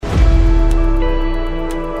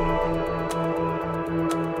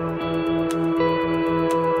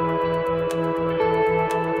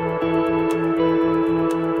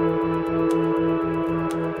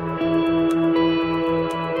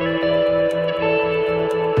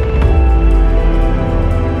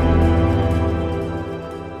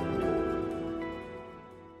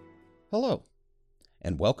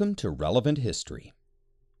and welcome to Relevant History.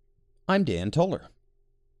 I'm Dan Toller.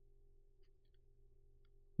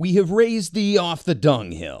 We have raised thee off the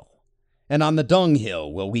dunghill, and on the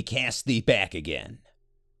dunghill will we cast thee back again.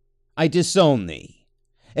 I disown thee,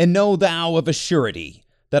 and know thou of a surety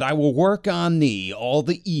that I will work on thee all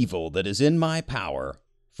the evil that is in my power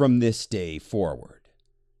from this day forward.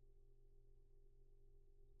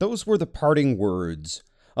 Those were the parting words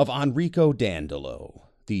of Enrico Dandolo,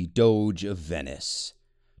 the Doge of Venice,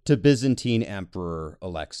 to Byzantine Emperor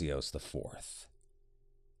Alexios IV.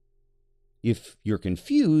 If you're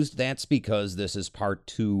confused, that's because this is part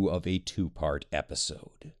 2 of a 2-part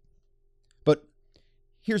episode. But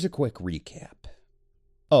here's a quick recap.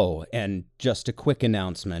 Oh, and just a quick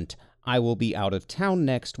announcement. I will be out of town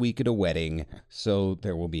next week at a wedding, so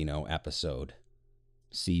there will be no episode.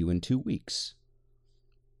 See you in 2 weeks.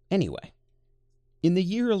 Anyway, in the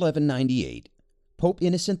year 1198, Pope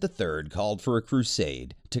Innocent III called for a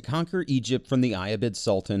crusade to conquer Egypt from the Ayyubid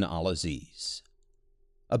Sultan Al-Aziz.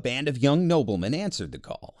 A band of young noblemen answered the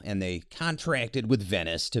call, and they contracted with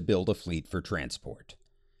Venice to build a fleet for transport.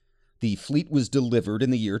 The fleet was delivered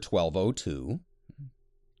in the year 1202.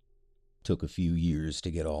 Took a few years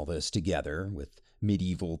to get all this together with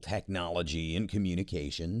medieval technology and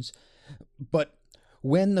communications. But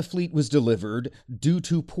when the fleet was delivered, due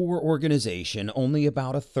to poor organization, only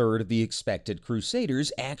about a third of the expected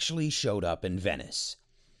crusaders actually showed up in Venice.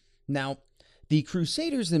 Now, the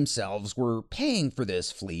crusaders themselves were paying for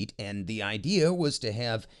this fleet, and the idea was to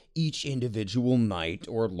have each individual knight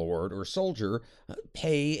or lord or soldier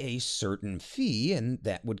pay a certain fee, and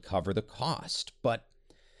that would cover the cost. But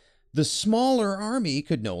the smaller army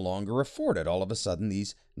could no longer afford it. All of a sudden,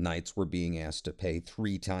 these knights were being asked to pay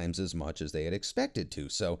 3 times as much as they had expected to.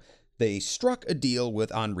 So they struck a deal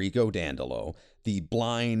with Enrico Dandolo, the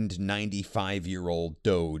blind 95-year-old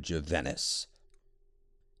Doge of Venice.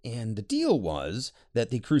 And the deal was that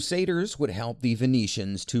the Crusaders would help the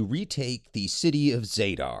Venetians to retake the city of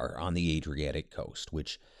Zadar on the Adriatic coast,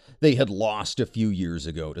 which they had lost a few years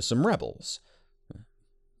ago to some rebels.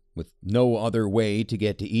 With no other way to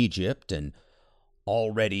get to Egypt and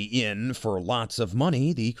already in for lots of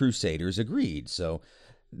money, the Crusaders agreed. So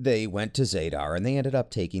they went to Zadar and they ended up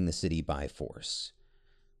taking the city by force.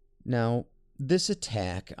 Now, this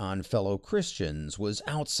attack on fellow Christians was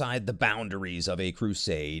outside the boundaries of a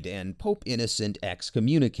crusade, and Pope Innocent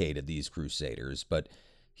excommunicated these crusaders, but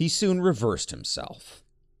he soon reversed himself.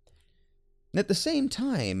 At the same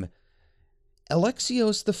time,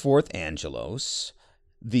 Alexios IV Angelos,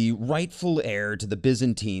 the rightful heir to the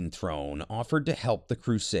Byzantine throne, offered to help the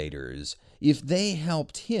Crusaders if they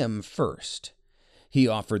helped him first. He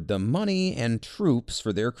offered them money and troops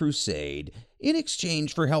for their crusade in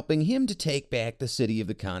exchange for helping him to take back the city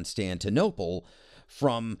of Constantinople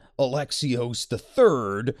from Alexios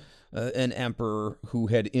III, an emperor who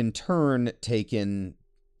had in turn taken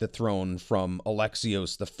the throne from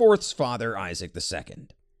Alexios IV's father, Isaac II.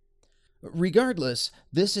 Regardless,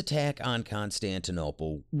 this attack on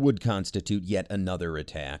Constantinople would constitute yet another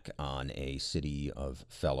attack on a city of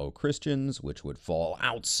fellow Christians, which would fall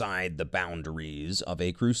outside the boundaries of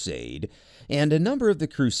a crusade, and a number of the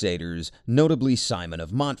crusaders, notably Simon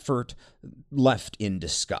of Montfort, left in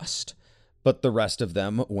disgust. But the rest of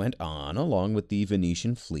them went on, along with the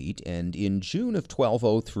Venetian fleet, and in June of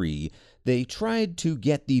 1203, they tried to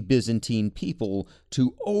get the Byzantine people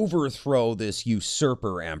to overthrow this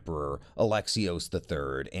usurper emperor, Alexios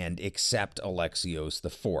III, and accept Alexios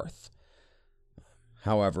IV.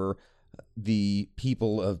 However, the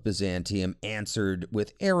people of Byzantium answered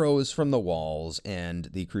with arrows from the walls, and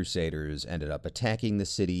the Crusaders ended up attacking the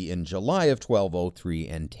city in July of 1203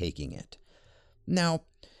 and taking it. Now,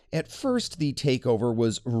 at first, the takeover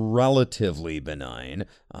was relatively benign.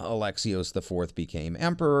 Alexios IV became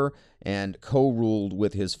emperor and co-ruled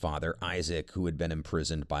with his father Isaac, who had been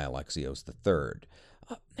imprisoned by Alexios III.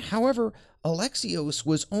 However, Alexios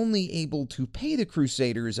was only able to pay the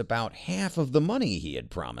Crusaders about half of the money he had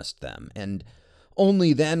promised them, and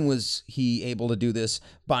only then was he able to do this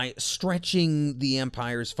by stretching the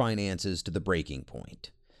empire's finances to the breaking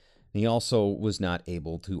point. He also was not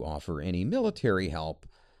able to offer any military help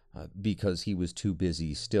because he was too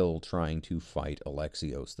busy still trying to fight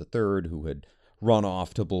Alexios III, who had run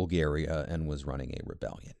off to Bulgaria and was running a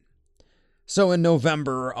rebellion. So in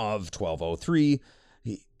November of 1203,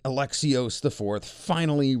 Alexios IV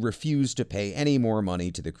finally refused to pay any more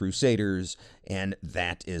money to the Crusaders, and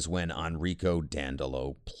that is when Enrico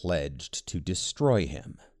Dandolo pledged to destroy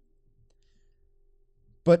him.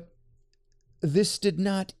 But this did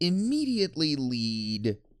not immediately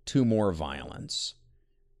lead to more violence.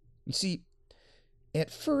 You see, At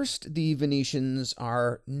first, the Venetians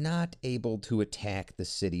are not able to attack the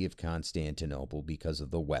city of Constantinople because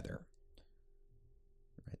of the weather.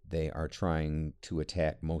 They are trying to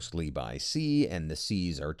attack mostly by sea, and the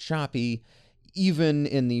seas are choppy, even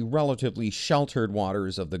in the relatively sheltered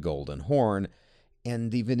waters of the Golden Horn,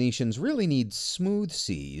 and the Venetians really need smooth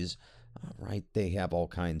seas. Right, they have all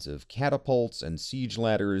kinds of catapults and siege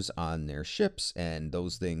ladders on their ships, and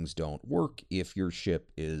those things don't work if your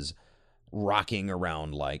ship is rocking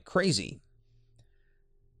around like crazy.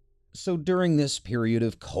 So during this period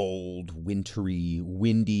of cold, wintry,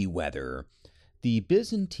 windy weather, the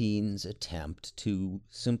Byzantines attempt to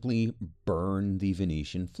simply burn the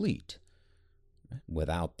Venetian fleet.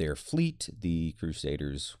 Without their fleet, the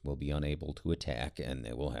Crusaders will be unable to attack and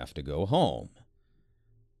they will have to go home.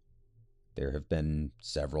 There have been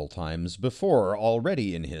several times before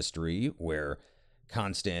already in history where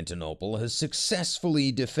Constantinople has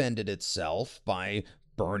successfully defended itself by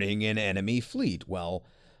burning an enemy fleet. Well,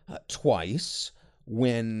 twice,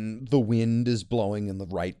 when the wind is blowing in the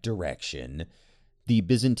right direction, the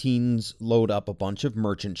Byzantines load up a bunch of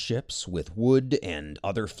merchant ships with wood and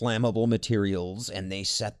other flammable materials, and they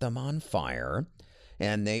set them on fire,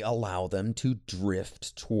 and they allow them to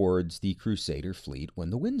drift towards the Crusader fleet when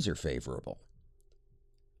the winds are favorable.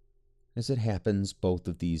 As it happens, both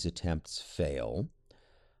of these attempts fail.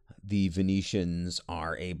 The Venetians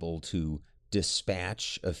are able to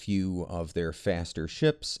dispatch a few of their faster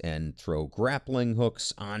ships and throw grappling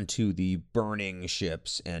hooks onto the burning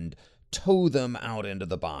ships and tow them out into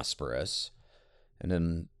the Bosporus. And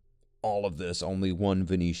in all of this, only one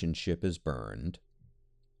Venetian ship is burned.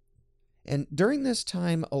 And during this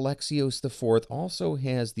time, Alexios IV also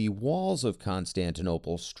has the walls of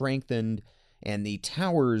Constantinople strengthened and the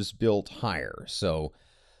towers built higher. So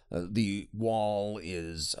the wall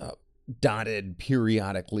is dotted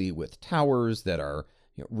periodically with towers that are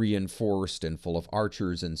reinforced and full of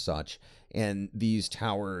archers and such. And these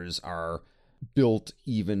towers are built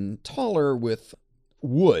even taller with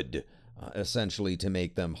wood, essentially to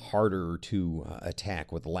make them harder to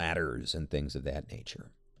attack with ladders and things of that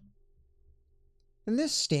nature. And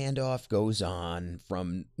this standoff goes on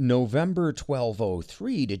from November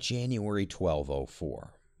 1203 to January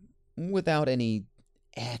 1204, without any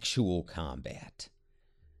actual combat.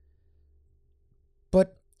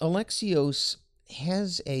 But Alexios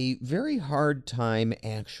has a very hard time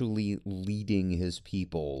actually leading his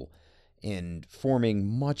people and forming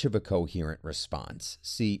much of a coherent response.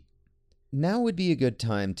 See, now would be a good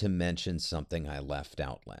time to mention something I left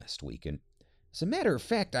out last week, and as a matter of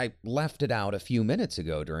fact, I left it out a few minutes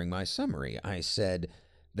ago during my summary. I said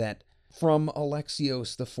that from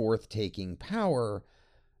Alexios IV taking power,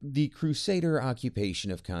 the Crusader occupation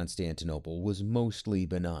of Constantinople was mostly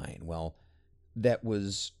benign. Well, that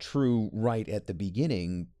was true right at the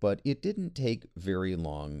beginning, but it didn't take very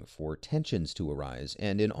long for tensions to arise,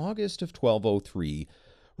 and in August of 1203,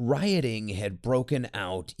 rioting had broken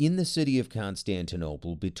out in the city of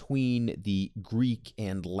Constantinople between the Greek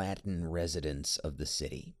and Latin residents of the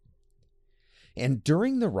city. And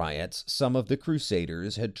during the riots, some of the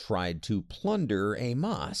Crusaders had tried to plunder a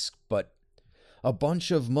mosque, but a bunch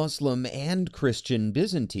of Muslim and Christian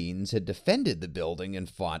Byzantines had defended the building and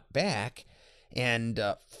fought back, and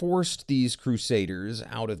forced these Crusaders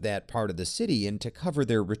out of that part of the city, and to cover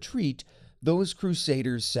their retreat, those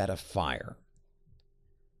Crusaders set a fire.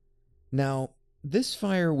 Now, this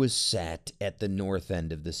fire was set at the north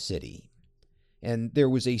end of the city, and there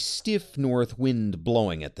was a stiff north wind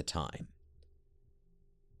blowing at the time.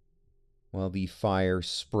 Well, the fire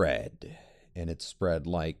spread, and it spread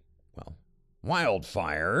like, well,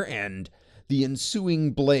 wildfire, and the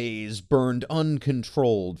ensuing blaze burned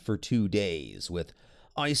uncontrolled for 2 days, with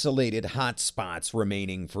isolated hot spots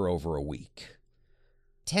remaining for over a week.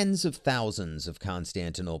 Tens of thousands of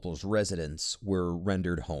Constantinople's residents were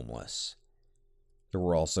rendered homeless. There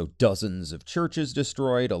were also dozens of churches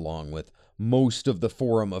destroyed, along with most of the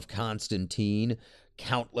Forum of Constantine,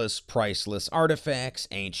 countless priceless artifacts,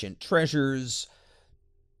 ancient treasures,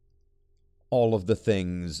 all of the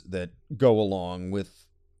things that go along with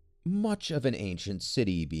much of an ancient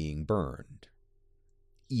city being burned.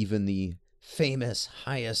 Even the famous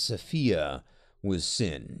Hagia Sophia was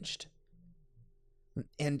singed.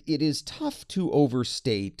 And it is tough to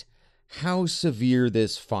overstate how severe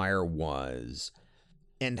this fire was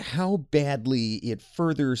and how badly it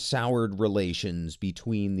further soured relations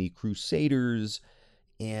between the Crusaders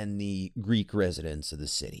and the Greek residents of the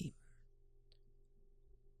city.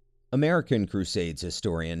 American Crusades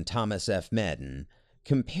historian Thomas F. Madden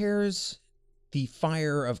compares the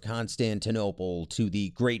fire of Constantinople to the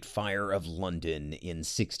Great Fire of London in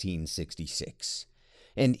 1666.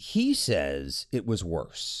 and he says it was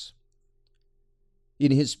worse.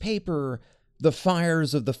 In his paper, The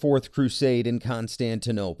Fires of the Fourth Crusade in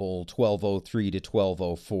Constantinople, 1203 to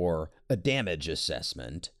 1204, a damage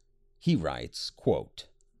assessment, he writes, quote,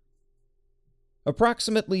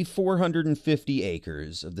 approximately 450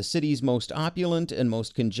 acres of the city's most opulent and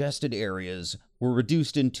most congested areas were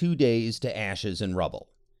reduced in 2 days to ashes and rubble.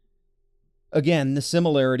 Again, the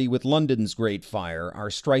similarity with London's Great Fire are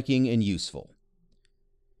striking and useful.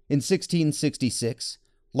 In 1666,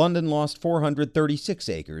 London lost 436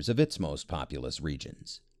 acres of its most populous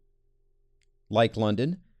regions. Like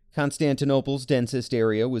London, Constantinople's densest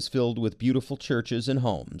area was filled with beautiful churches and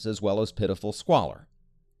homes, as well as pitiful squalor.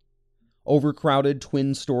 Overcrowded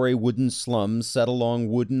twin-story wooden slums set along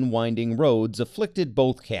wooden winding roads afflicted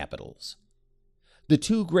both capitals. The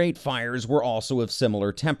two great fires were also of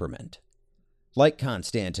similar temperament. Like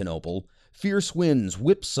Constantinople, fierce winds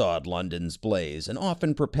whipsawed London's blaze and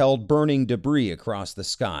often propelled burning debris across the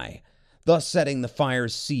sky, thus setting the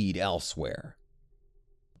fire's seed elsewhere.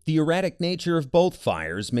 The erratic nature of both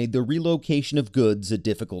fires made the relocation of goods a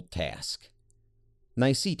difficult task.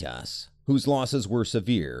 Nicetas, whose losses were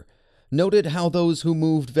severe, noted how those who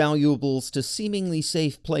moved valuables to seemingly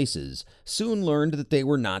safe places soon learned that they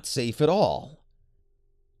were not safe at all.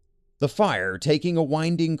 The fire, taking a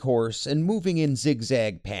winding course and moving in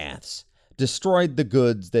zigzag paths, destroyed the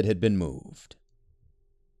goods that had been moved.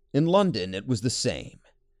 In London, it was the same.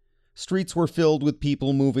 Streets were filled with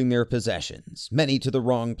people moving their possessions, many to the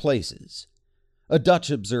wrong places. A Dutch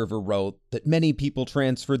observer wrote that many people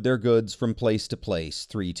transferred their goods from place to place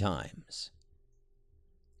 3 times.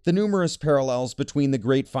 The numerous parallels between the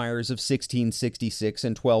Great Fires of 1666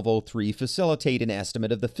 and 1203 facilitate an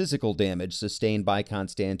estimate of the physical damage sustained by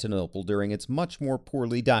Constantinople during its much more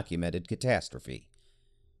poorly documented catastrophe.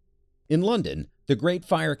 In London, the Great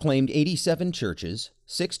Fire claimed 87 churches,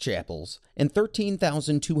 6 chapels, and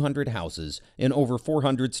 13,200 houses in over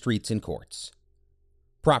 400 streets and courts.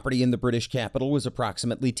 Property in the British capital was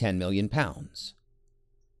approximately £10 million.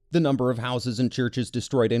 The number of houses and churches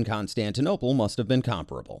destroyed in Constantinople must have been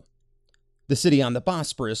comparable. The city on the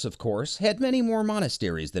Bosporus, of course, had many more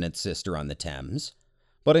monasteries than its sister on the Thames,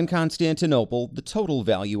 but in Constantinople, the total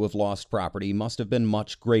value of lost property must have been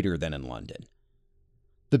much greater than in London.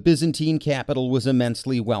 The Byzantine capital was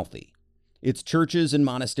immensely wealthy. Its churches and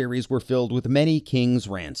monasteries were filled with many kings'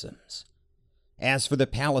 ransoms. As for the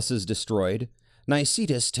palaces destroyed,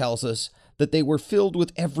 Nicetas tells us that they were filled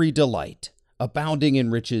with every delight, abounding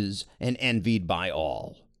in riches and envied by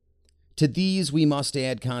all. To these we must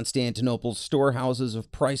add Constantinople's storehouses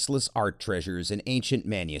of priceless art treasures and ancient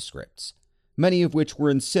manuscripts, many of which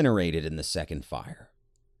were incinerated in the Second Fire.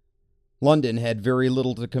 London had very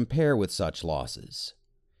little to compare with such losses.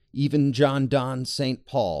 Even John Donne's St.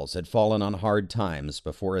 Paul's had fallen on hard times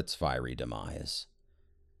before its fiery demise.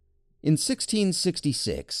 In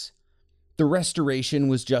 1666, the Restoration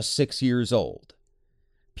was just 6 years old.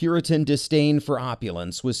 Puritan disdain for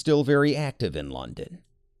opulence was still very active in London.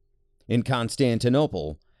 In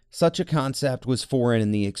Constantinople, such a concept was foreign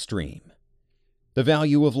in the extreme. The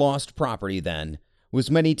value of lost property, then, was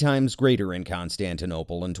many times greater in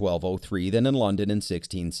Constantinople in 1203 than in London in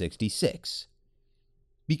 1666.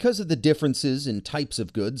 Because of the differences in types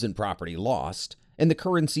of goods and property lost, and the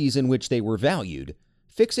currencies in which they were valued,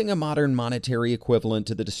 fixing a modern monetary equivalent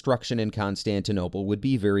to the destruction in Constantinople would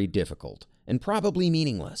be very difficult, and probably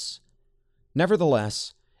meaningless.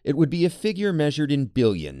 Nevertheless, it would be a figure measured in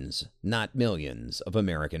billions, not millions, of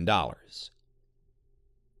American dollars.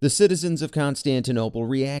 The citizens of Constantinople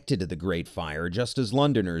reacted to the Great Fire just as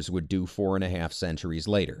Londoners would do 4.5 centuries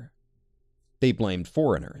later. They blamed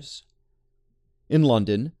foreigners. In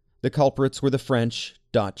London, the culprits were the French,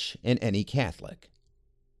 Dutch, and any Catholic.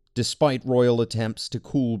 Despite royal attempts to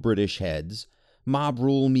cool British heads, mob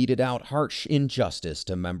rule meted out harsh injustice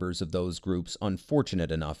to members of those groups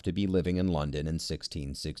unfortunate enough to be living in London in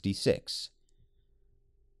 1666.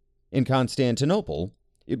 In Constantinople,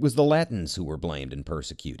 it was the Latins who were blamed and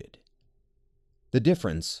persecuted. The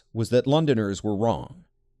difference was that Londoners were wrong.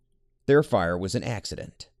 Their fire was an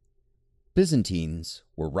accident. Byzantines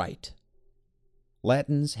were right.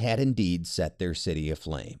 Latins had indeed set their city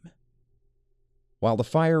aflame. While the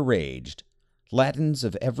fire raged, Latins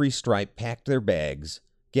of every stripe packed their bags,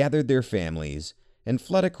 gathered their families, and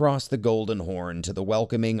fled across the Golden Horn to the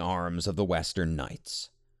welcoming arms of the Western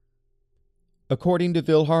Knights. According to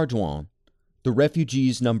Villehardouin, the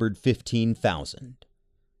refugees numbered 15,000,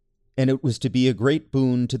 and it was to be a great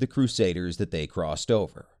boon to the Crusaders that they crossed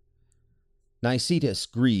over. Nicetas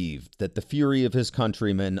grieved that the fury of his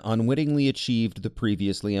countrymen unwittingly achieved the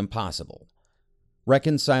previously impossible,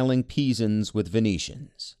 reconciling Pisans with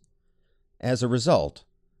Venetians. As a result,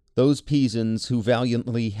 those Pisans who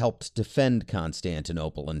valiantly helped defend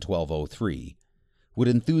Constantinople in 1203 would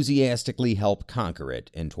enthusiastically help conquer it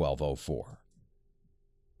in 1204.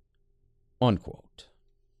 Unquote.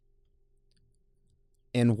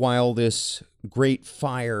 And while this great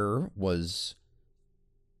fire was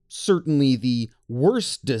certainly the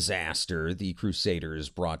worst disaster the Crusaders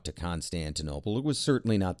brought to Constantinople, it was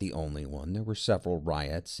certainly not the only one. There were several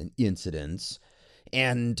riots and incidents,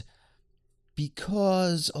 and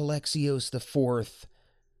because Alexios IV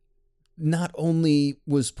not only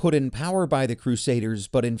was put in power by the Crusaders,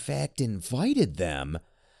 but in fact invited them,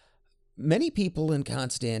 many people in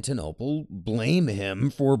Constantinople blame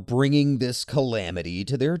him for bringing this calamity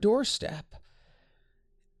to their doorstep.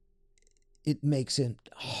 It makes it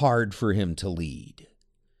hard for him to lead.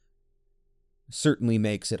 Certainly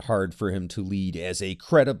makes it hard for him to lead as a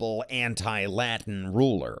credible anti-Latin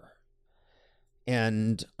ruler.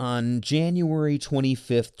 And on January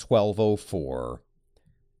 25th, 1204,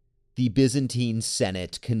 the Byzantine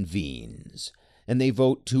Senate convenes, and they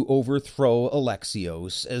vote to overthrow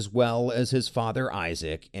Alexios as well as his father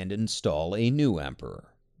Isaac and install a new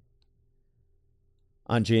emperor.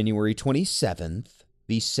 On January 27th,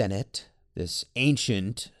 the Senate, this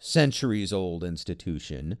ancient, centuries-old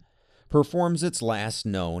institution, performs its last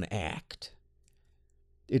known act.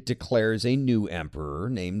 It declares a new emperor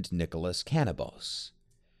named Nicholas Canobos.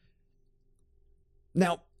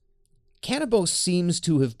 Now, Canobos seems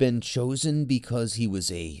to have been chosen because he was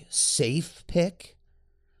a safe pick,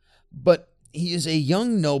 but he is a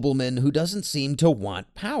young nobleman who doesn't seem to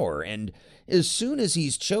want power, and as soon as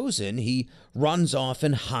he's chosen, he runs off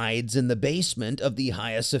and hides in the basement of the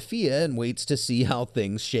Hagia Sophia and waits to see how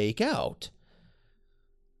things shake out.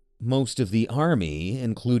 Most of the army,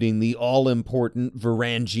 including the all-important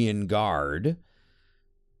Varangian Guard,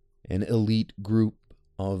 an elite group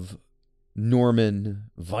of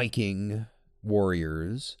Norman Viking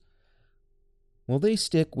warriors, well, they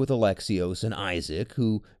stick with Alexios and Isaac,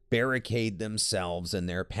 who barricade themselves in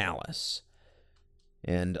their palace.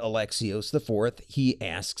 And Alexios IV, he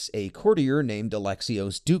asks a courtier named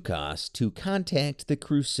Alexios Doukas to contact the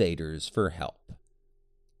Crusaders for help.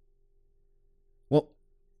 Well,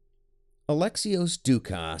 Alexios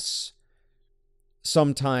Doukas,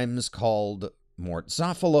 sometimes called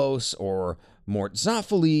Mortzophilos or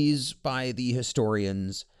Mortzophiles by the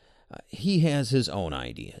historians, he has his own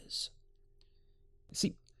ideas.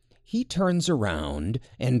 See, he turns around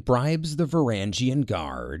and bribes the Varangian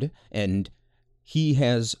Guard, and he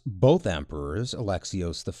has both emperors,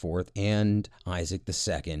 Alexios IV and Isaac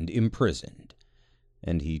II, imprisoned,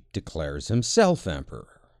 and he declares himself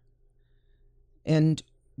emperor. And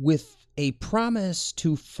with a promise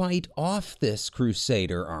to fight off this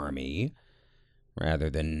Crusader army, rather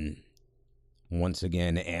than once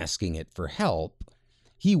again asking it for help,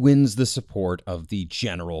 he wins the support of the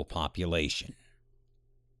general population.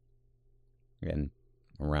 And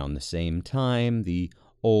around the same time, the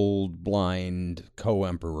old, blind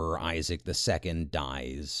co-emperor Isaac II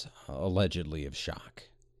dies, allegedly of shock.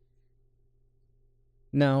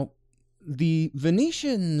 Now, the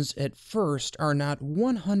Venetians at first are not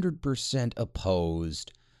 100%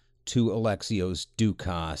 opposed to Alexios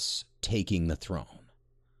Doukas taking the throne.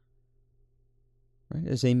 Right?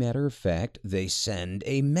 As a matter of fact, they send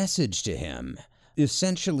a message to him,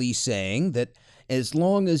 essentially saying that as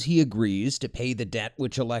long as he agrees to pay the debt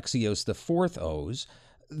which Alexios IV owes,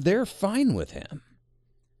 they're fine with him.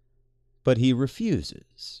 But he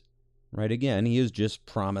refuses. Right, again, he has just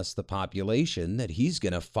promised the population that he's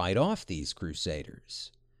going to fight off these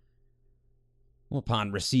Crusaders. Well,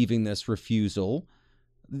 upon receiving this refusal,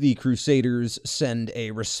 the Crusaders send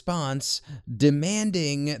a response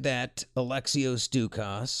demanding that Alexios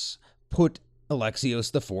Doukas put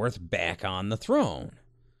Alexios IV back on the throne.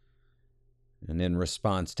 And in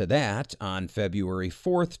response to that, on February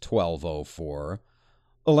 4th, 1204,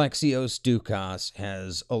 Alexios Doukas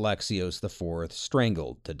has Alexios IV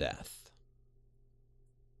strangled to death.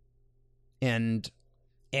 And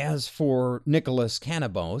as for Nicholas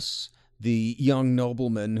Canobos, the young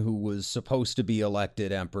nobleman who was supposed to be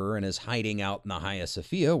elected emperor and is hiding out in the Hagia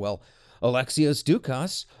Sophia, well, Alexios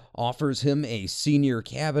Doukas offers him a senior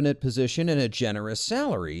cabinet position and a generous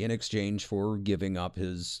salary in exchange for giving up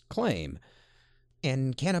his claim.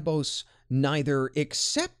 And Canobos neither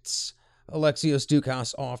accepts Alexios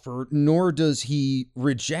Doukas' offer, nor does he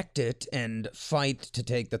reject it and fight to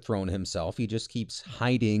take the throne himself. He just keeps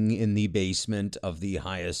hiding in the basement of the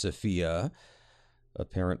Hagia Sophia,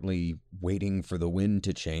 apparently waiting for the wind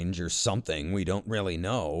to change or something. We don't really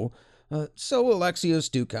know. So Alexios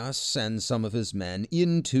Doukas sends some of his men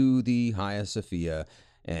into the Hagia Sophia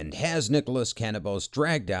and has Nicholas Canobos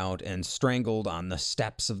dragged out and strangled on the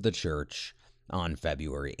steps of the church on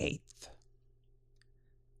February 8th.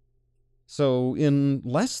 So in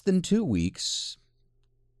less than 2 weeks,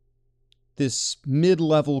 this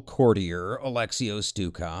mid-level courtier, Alexios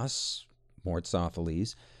Doukas,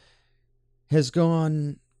 Mortsophiles, has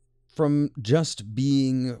gone from just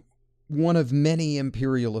being one of many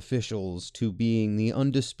imperial officials to being the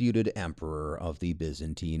undisputed emperor of the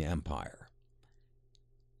Byzantine Empire,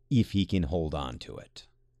 if he can hold on to it.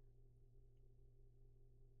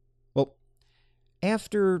 Well,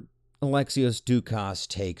 after Alexios Doukas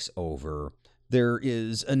takes over, there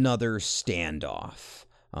is another standoff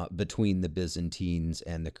between the Byzantines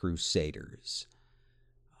and the Crusaders.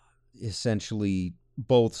 Essentially,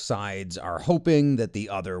 both sides are hoping that the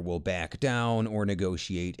other will back down or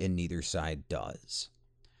negotiate, and neither side does.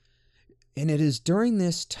 And it is during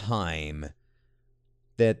this time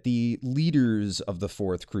that the leaders of the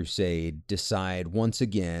Fourth Crusade decide once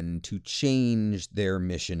again to change their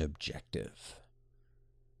mission objective.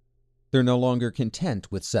 They're no longer content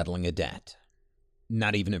with settling a debt,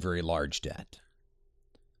 not even a very large debt.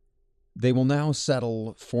 They will now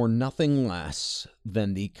settle for nothing less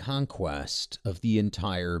than the conquest of the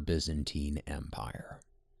entire Byzantine Empire.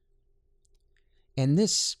 And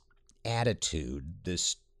this attitude,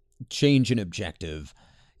 this change in objective,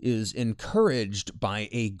 is encouraged by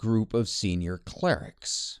a group of senior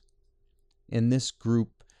clerics. And this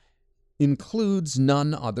group includes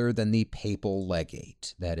none other than the papal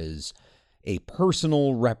legate, that is, a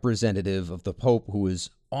personal representative of the Pope who is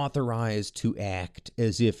authorized to act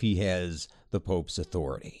as if he has the Pope's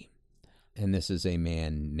authority. And this is a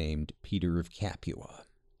man named Peter of Capua.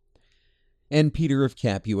 And Peter of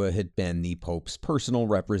Capua had been the Pope's personal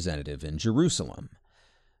representative in Jerusalem.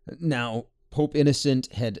 Now, Pope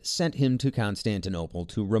Innocent had sent him to Constantinople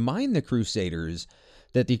to remind the Crusaders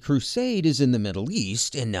that the crusade is in the Middle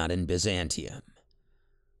East and not in Byzantium.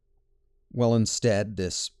 Well, instead,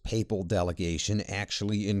 this papal delegation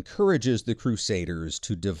actually encourages the Crusaders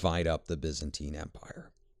to divide up the Byzantine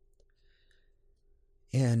Empire.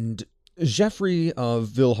 And Geoffrey of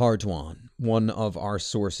Villehardouin, one of our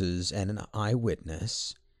sources and an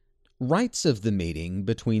eyewitness, writes of the meeting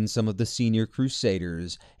between some of the senior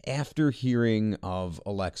Crusaders after hearing of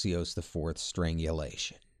Alexios IV's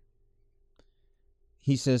strangulation.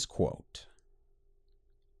 He says, quote,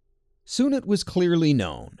 "Soon it was clearly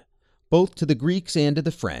known, both to the Greeks and to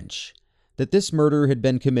the French, that this murder had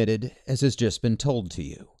been committed as has just been told to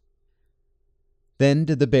you. Then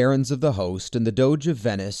did the barons of the host and the Doge of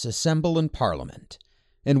Venice assemble in Parliament,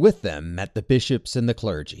 and with them met the bishops and the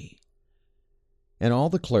clergy. And all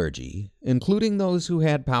the clergy, including those who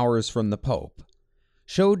had powers from the Pope,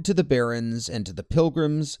 showed to the barons and to the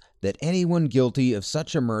pilgrims that anyone guilty of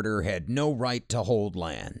such a murder had no right to hold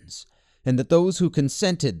lands, and that those who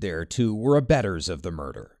consented thereto were abettors of the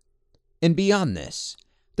murder. And beyond this,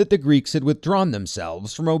 that the Greeks had withdrawn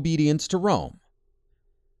themselves from obedience to Rome.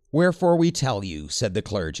 Wherefore we tell you, said the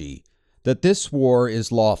clergy, that this war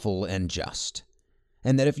is lawful and just,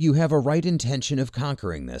 and that if you have a right intention of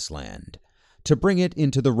conquering this land, to bring it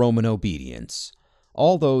into the Roman obedience,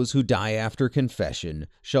 all those who die after confession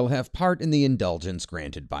shall have part in the indulgence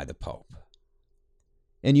granted by the Pope.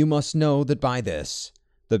 And you must know that by this,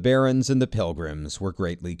 the barons and the pilgrims were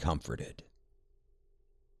greatly comforted."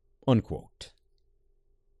 Unquote.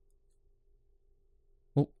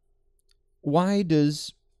 Well, why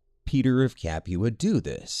does Peter of Capua do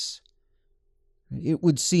this? It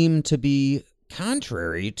would seem to be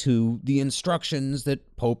contrary to the instructions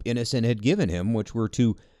that Pope Innocent had given him, which were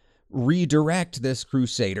to redirect this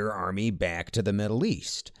Crusader army back to the Middle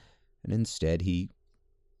East. And instead, he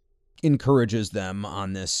encourages them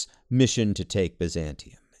on this mission to take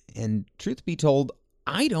Byzantium. And truth be told,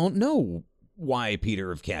 I don't know why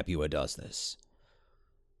Peter of Capua does this.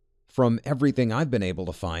 From everything I've been able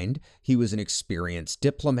to find, he was an experienced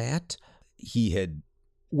diplomat. He had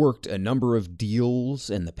worked a number of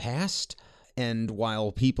deals in the past, and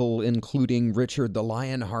while people including Richard the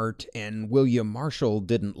Lionheart and William Marshall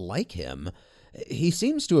didn't like him, he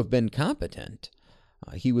seems to have been competent.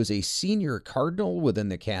 He was a senior cardinal within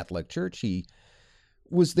the Catholic Church. He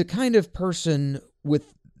was the kind of person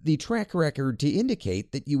with the track record to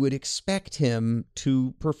indicate that you would expect him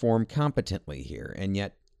to perform competently here, and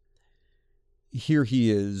yet here he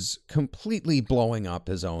is completely blowing up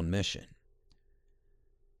his own mission.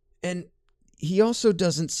 And he also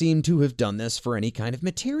doesn't seem to have done this for any kind of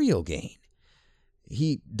material gain.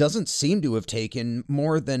 he doesn't seem to have taken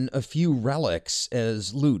more than a few relics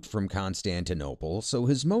as loot from Constantinople, so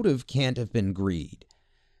his motive can't have been greed.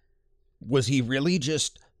 Was he really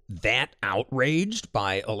just that outraged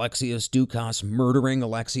by Alexios Doukas murdering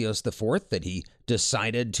Alexios IV that he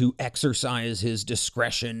decided to exercise his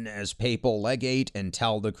discretion as papal legate and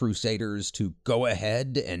tell the Crusaders to go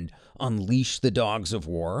ahead and unleash the dogs of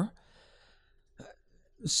war?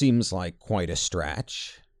 Seems like quite a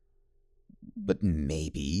stretch. But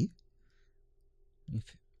maybe.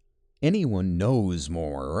 If anyone knows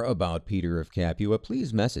more about Peter of Capua,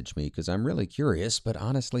 please message me, because I'm really curious, but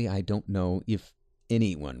honestly, I don't know if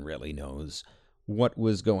anyone really knows what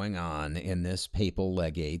was going on in this papal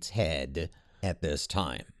legate's head at this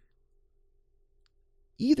time.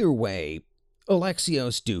 Either way,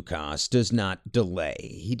 Alexios Doukas does not delay.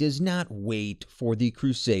 He does not wait for the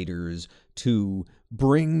Crusaders to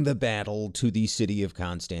bring the battle to the city of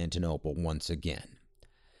Constantinople once again.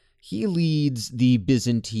 He leads the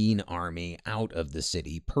Byzantine army out of the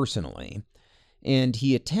city personally, and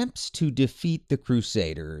he attempts to defeat the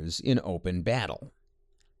Crusaders in open battle.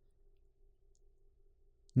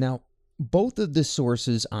 Now, both of the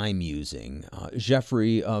sources I'm using,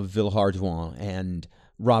 Geoffrey of Villehardouin and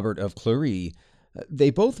Robert of Clery,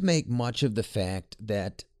 they both make much of the fact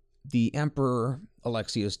that the Emperor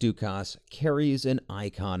Alexios Doukas carries an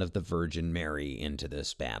icon of the Virgin Mary into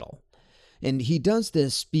this battle. And he does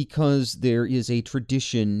this because there is a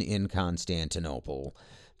tradition in Constantinople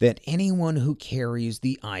that anyone who carries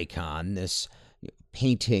the icon, this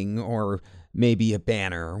painting or maybe a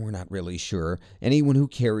banner, we're not really sure, anyone who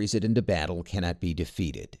carries it into battle cannot be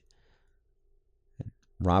defeated.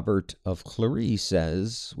 Robert of Clery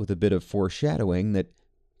says, with a bit of foreshadowing, that,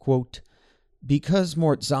 quote, because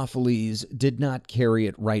Mortzopheles did not carry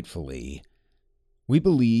it rightfully, we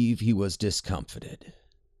believe he was discomfited.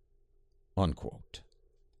 Unquote.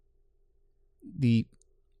 The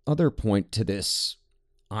other point to this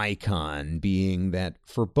icon being that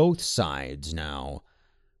for both sides now,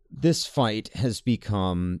 this fight has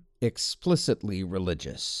become explicitly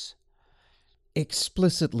religious.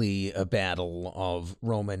 Explicitly a battle of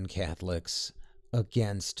Roman Catholics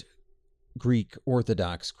against Greek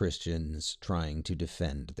Orthodox Christians trying to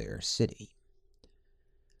defend their city.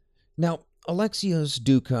 Now, Alexios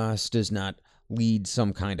Doukas does not lead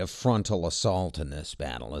some kind of frontal assault in this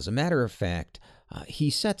battle. As a matter of fact, he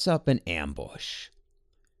sets up an ambush.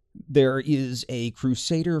 There is a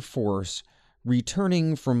Crusader force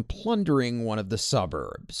returning from plundering one of the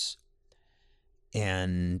suburbs,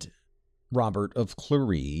 and Robert of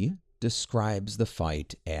Clery describes the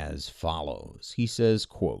fight as follows. He says,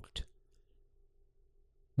 quote,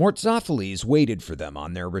 Mortzopheles waited for them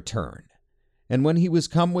on their return, and when he was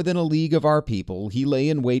come within a league of our people, he lay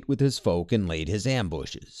in wait with his folk and laid his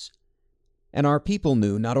ambushes. And our people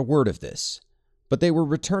knew not a word of this, but they were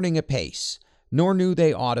returning apace, nor knew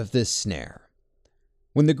they aught of this snare.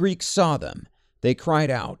 When the Greeks saw them, they cried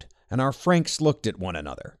out, and our Franks looked at one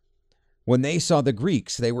another. When they saw the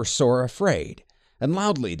Greeks, they were sore afraid, and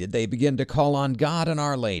loudly did they begin to call on God and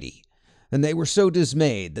Our Lady. And they were so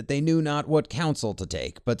dismayed that they knew not what counsel to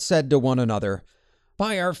take, but said to one another,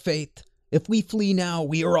 By our faith, if we flee now,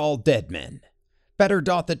 we are all dead men. Better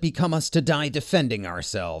doth it become us to die defending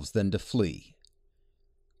ourselves than to flee.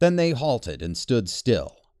 Then they halted and stood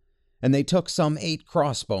still, and they took some 8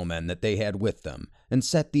 crossbowmen that they had with them, and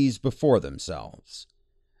set these before themselves.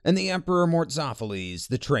 And the Emperor Mortzopheles,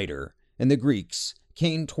 the traitor, and the Greeks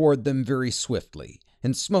came toward them very swiftly,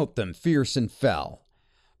 and smote them fierce and fell.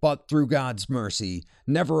 But through God's mercy,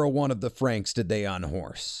 never a one of the Franks did they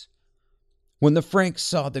unhorse. When the Franks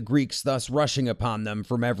saw the Greeks thus rushing upon them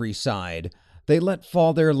from every side, they let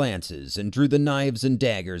fall their lances, and drew the knives and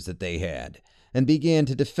daggers that they had, and began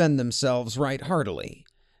to defend themselves right heartily,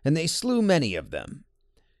 and they slew many of them.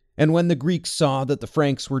 And when the Greeks saw that the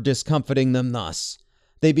Franks were discomfiting them thus,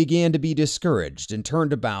 they began to be discouraged, and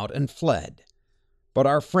turned about and fled. But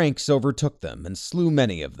our Franks overtook them, and slew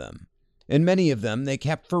many of them, and many of them they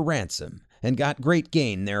kept for ransom, and got great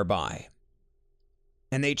gain thereby.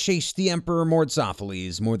 And they chased the Emperor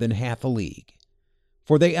Mortzopheles more than half a league,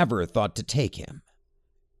 for they ever thought to take him.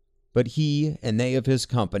 But he and they of his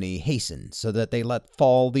company hastened, so that they let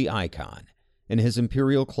fall the icon, and his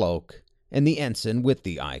imperial cloak, and the ensign with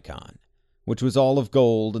the icon, which was all of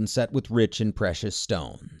gold and set with rich and precious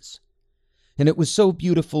stones. And it was so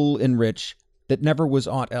beautiful and rich that never was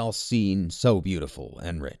aught else seen so beautiful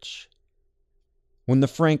and rich. When the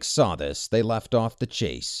Franks saw this, they left off the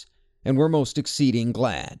chase, and were most exceeding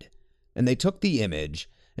glad, and they took the image,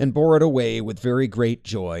 and bore it away with very great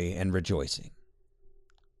joy and rejoicing.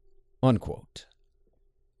 Unquote.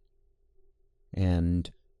 And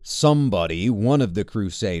somebody, one of the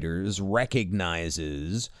Crusaders,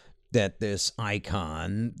 recognizes that this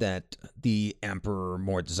icon that the Emperor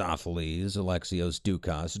Mortzopheles, Alexios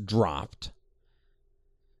Doukas, dropped.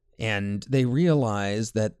 And they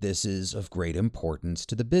realize that this is of great importance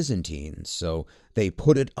to the Byzantines. So they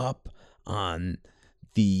put it up on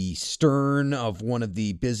the stern of one of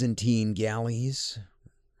the Byzantine galleys,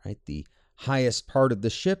 right, the highest part of the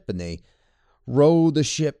ship, and they row the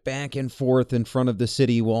ship back and forth in front of the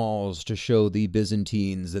city walls to show the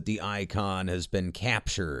Byzantines that the icon has been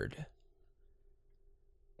captured.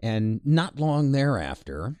 And not long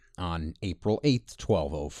thereafter, on April 8th,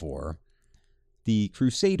 1204, the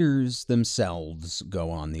Crusaders themselves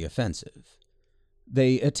go on the offensive.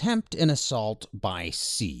 They attempt an assault by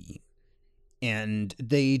sea, and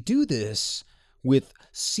they do this with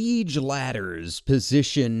siege ladders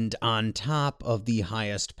positioned on top of the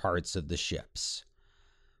highest parts of the ships.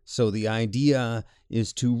 So the idea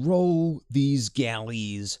is to row these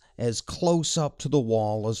galleys as close up to the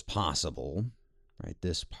wall as possible, right?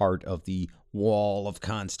 This part of the wall of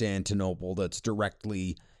Constantinople that's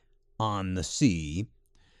directly on the sea,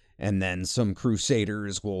 and then some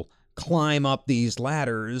Crusaders will climb up these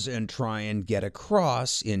ladders and try and get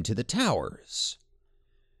across into the towers.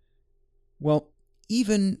 Well,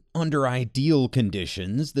 even under ideal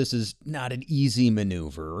conditions, this is not an easy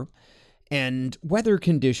maneuver, and weather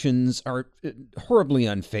conditions are horribly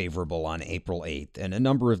unfavorable on April 8th, and a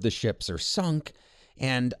number of the ships are sunk,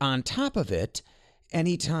 and on top of it,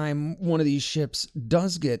 anytime one of these ships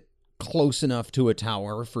does get close enough to a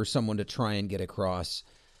tower for someone to try and get across,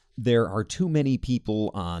 there are too many people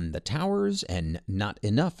on the towers and not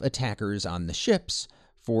enough attackers on the ships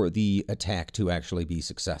for the attack to actually be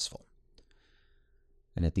successful.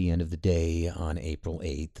 And at the end of the day, on April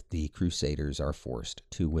 8th, the Crusaders are forced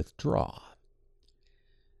to withdraw.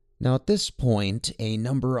 Now, at this point, a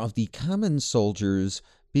number of the common soldiers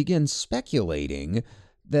begin speculating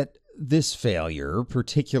that this failure,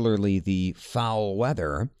 particularly the foul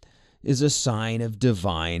weather, is a sign of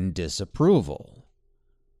divine disapproval.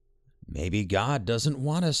 Maybe God doesn't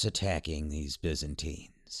want us attacking these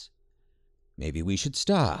Byzantines. Maybe we should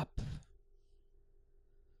stop.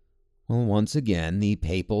 Well, once again, the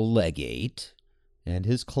papal legate and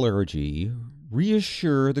his clergy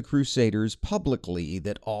reassure the Crusaders publicly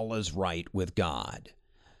that all is right with God.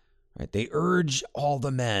 Right? They urge all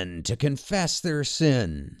the men to confess their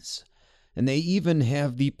sins, and they even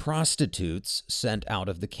have the prostitutes sent out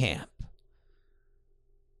of the camp.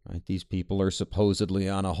 Right? These people are supposedly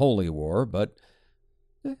on a holy war, but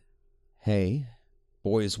hey,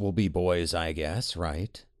 boys will be boys, I guess,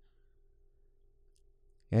 right?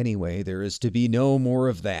 Anyway, there is to be no more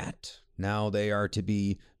of that. Now they are to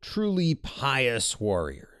be truly pious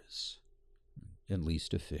warriors, at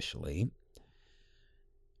least officially.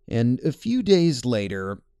 And a few days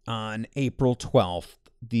later, on April 12th,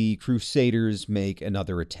 the Crusaders make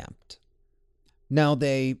another attempt. Now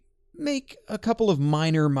they make a couple of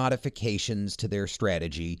minor modifications to their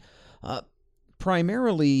strategy.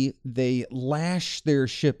 Primarily, they lash their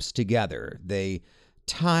ships together. They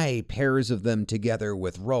tie pairs of them together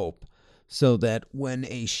with rope so that when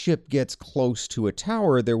a ship gets close to a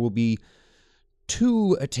tower, there will be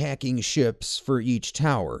 2 attacking ships for each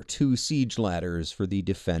tower, 2 siege ladders for the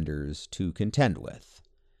defenders to contend with.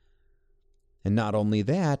 And not only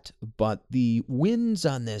that, but the winds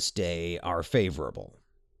on this day are favorable.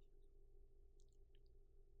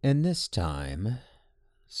 And this time,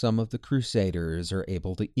 some of the Crusaders are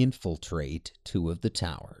able to infiltrate 2 of the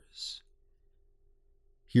towers.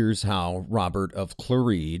 Here's how Robert of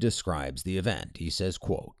Clury describes the event. He says,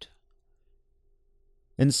 quote,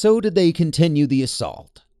 "And so did they continue the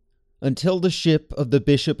assault, until the ship of the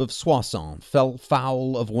Bishop of Soissons fell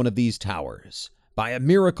foul of one of these towers, by a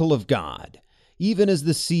miracle of God, even as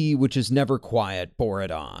the sea, which is never quiet, bore it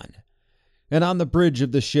on. And on the bridge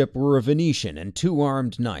of the ship were a Venetian and 2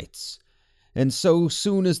 armed knights. And so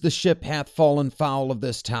soon as the ship hath fallen foul of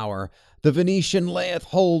this tower, the Venetian layeth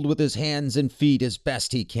hold with his hands and feet as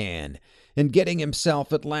best he can, and getting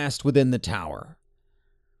himself at last within the tower.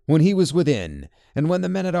 When he was within, and when the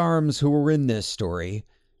men-at-arms who were in this story,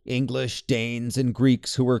 English, Danes, and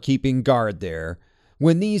Greeks who were keeping guard there,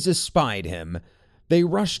 when these espied him, they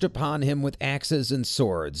rushed upon him with axes and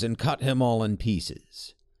swords, and cut him all in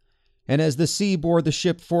pieces. And as the sea bore the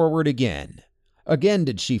ship forward again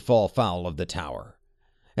did she fall foul of the tower.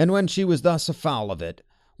 And when she was thus afoul of it,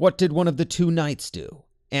 what did one of the 2 knights do?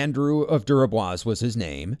 Andrew of Durabois was his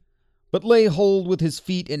name, but lay hold with his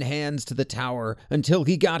feet and hands to the tower until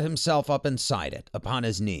he got himself up inside it, upon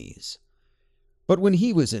his knees. But when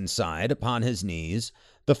he was inside, upon his knees,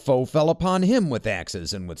 the foe fell upon him with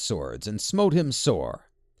axes and with swords, and smote him sore.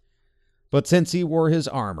 But since he wore his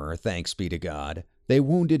armor, thanks be to God, they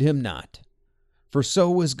wounded him not. For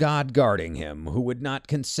so was God guarding him, who would not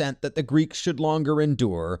consent that the Greeks should longer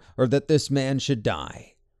endure, or that this man should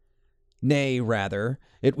die. Nay, rather,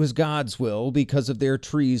 it was God's will, because of their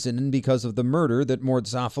treason and because of the murder that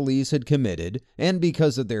Mordzophales had committed, and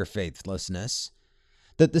because of their faithlessness,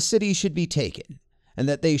 that the city should be taken, and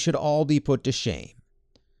that they should all be put to shame.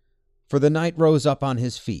 For the knight rose up on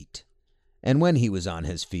his feet, and when he was on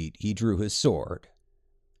his feet, he drew his sword.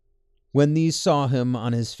 When these saw him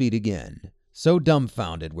on his feet again, so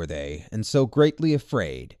dumbfounded were they, and so greatly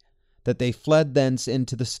afraid, that they fled thence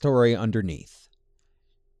into the story underneath.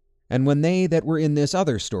 And when they that were in this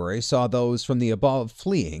other story saw those from the above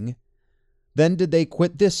fleeing, then did they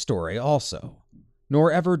quit this story also,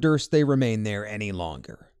 nor ever durst they remain there any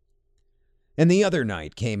longer. And the other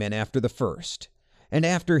knight came in after the first, and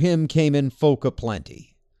after him came in folk a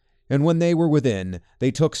plenty. And when they were within,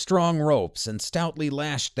 they took strong ropes and stoutly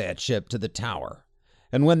lashed that ship to the tower.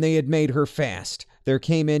 And when they had made her fast, there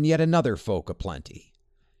came in yet another folk a plenty.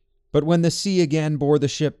 But when the sea again bore the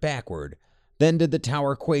ship backward, then did the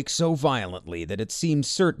tower quake so violently that it seemed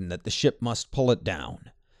certain that the ship must pull it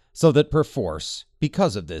down, so that perforce,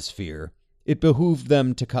 because of this fear, it behooved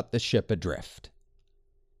them to cut the ship adrift.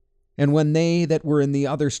 And when they that were in the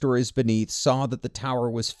other stories beneath saw that the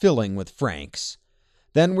tower was filling with Franks,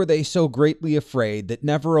 then were they so greatly afraid that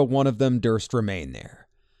never a one of them durst remain there,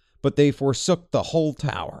 but they forsook the whole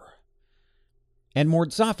tower. And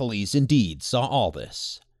Mordzophales indeed saw all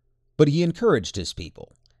this, but he encouraged his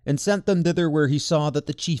people, and sent them thither where he saw that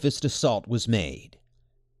the chiefest assault was made.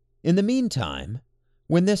 In the meantime,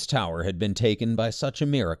 when this tower had been taken by such a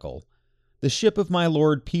miracle, the ship of my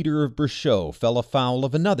lord Peter of Brichot fell afoul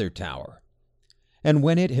of another tower. And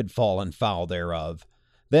when it had fallen foul thereof,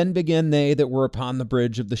 then began they that were upon the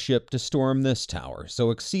bridge of the ship to storm this tower so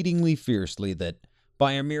exceedingly fiercely that,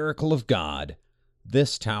 by a miracle of God,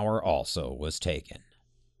 this tower also was taken.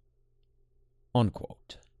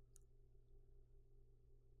 Unquote.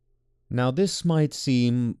 Now this might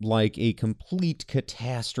seem like a complete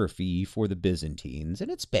catastrophe for the Byzantines,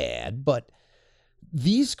 and it's bad, but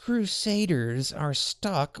these crusaders are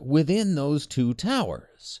stuck within those two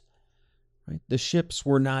towers. Right? The ships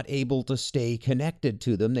were not able to stay connected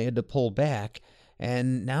to them. They had to pull back.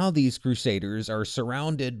 And now these crusaders are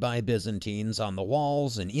surrounded by Byzantines on the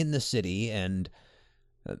walls and in the city, and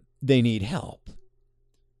they need help.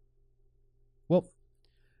 Well,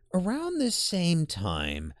 around this same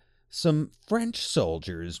time, some French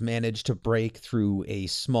soldiers managed to break through a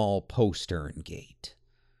small postern gate.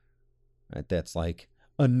 Right? That's like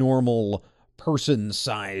a normal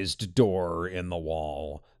person-sized door in the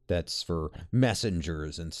wall that's for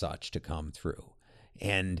messengers and such to come through.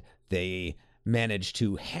 And they managed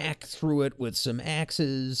to hack through it with some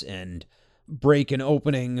axes and break an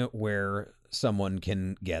opening where someone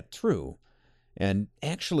can get through. And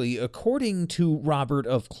actually, according to Robert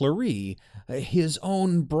of Clary, his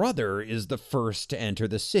own brother is the first to enter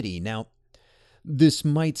the city. Now, this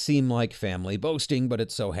might seem like family boasting, but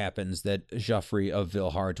it so happens that Geoffrey of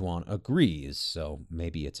Villehardouin agrees, so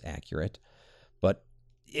maybe it's accurate. But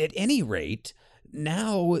at any rate,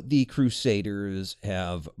 now the Crusaders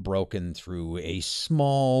have broken through a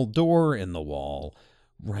small door in the wall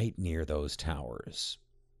right near those towers.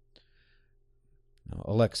 Now,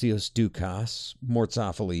 Alexios Doukas,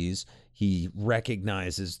 Mordzophales, he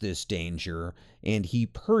recognizes this danger, and he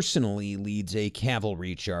personally leads a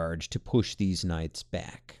cavalry charge to push these knights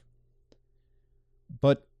back.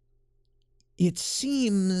 But it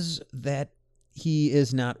seems that he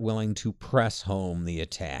is not willing to press home the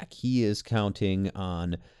attack. He is counting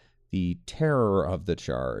on the terror of the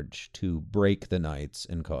charge to break the knights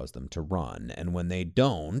and cause them to run. And when they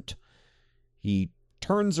don't, he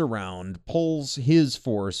turns around, pulls his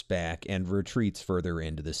force back, and retreats further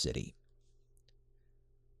into the city.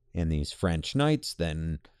 And these French knights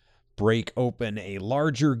then break open a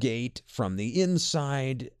larger gate from the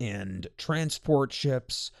inside, and transport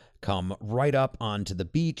ships come right up onto the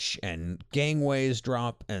beach, and gangways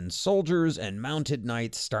drop, and soldiers and mounted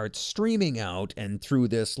knights start streaming out and through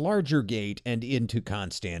this larger gate and into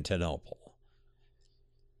Constantinople.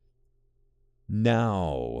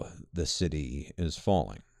 Now the city is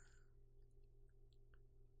falling.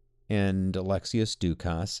 And Alexios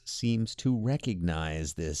Doukas seems to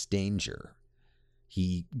recognize this danger.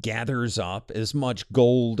 He gathers up as much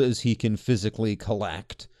gold as he can physically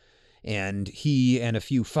collect, and he and a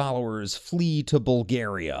few followers flee to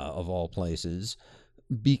Bulgaria, of all places,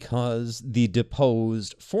 because the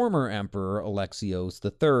deposed former emperor Alexios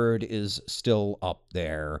III is still up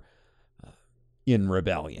there in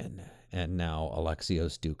rebellion. And now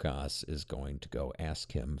Alexios Doukas is going to go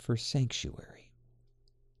ask him for sanctuary.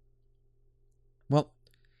 Well,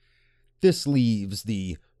 this leaves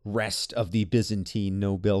the rest of the Byzantine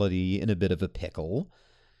nobility in a bit of a pickle,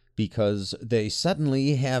 because they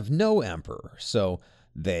suddenly have no emperor, so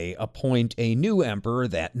they appoint a new emperor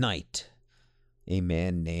that night, a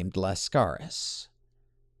man named Lascaris.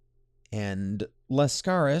 And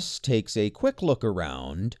Lascaris takes a quick look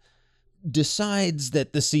around, decides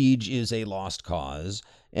that the siege is a lost cause,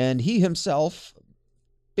 and he himself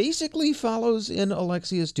basically follows in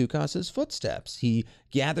Alexios Doukas' footsteps. He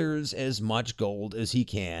gathers as much gold as he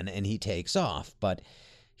can and he takes off, but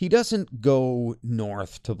he doesn't go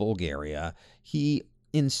north to Bulgaria. He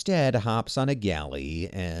instead hops on a galley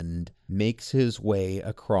and makes his way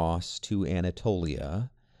across to Anatolia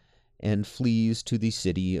and flees to the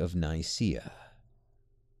city of Nicaea.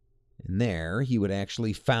 And there he would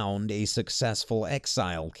actually found a successful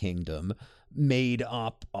exile kingdom made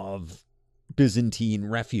up of Byzantine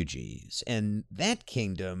refugees, and that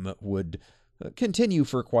kingdom would continue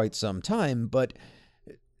for quite some time, but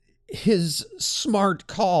his smart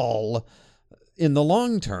call in the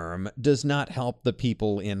long term does not help the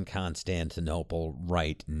people in Constantinople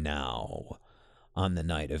right now on the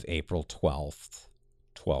night of April 12th,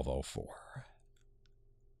 1204.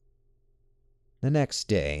 The next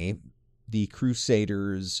day, the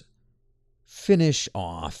Crusaders finish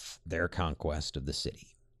off their conquest of the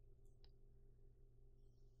city.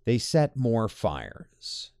 They set more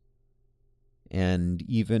fires, and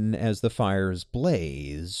even as the fires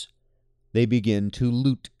blaze, they begin to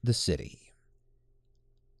loot the city.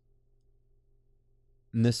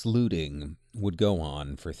 And this looting would go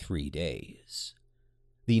on for 3 days.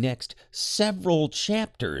 The next several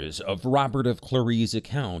chapters of Robert of Clary's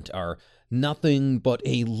account are nothing but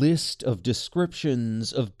a list of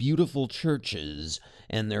descriptions of beautiful churches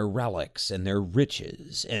and their relics and their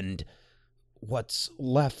riches, and what's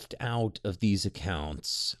left out of these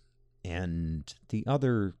accounts and the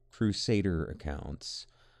other Crusader accounts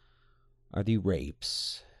are the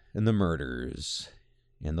rapes and the murders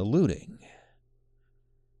and the looting.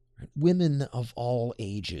 Women of all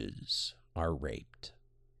ages are raped.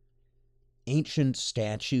 Ancient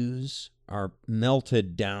statues are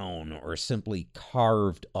melted down or simply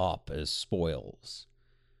carved up as spoils.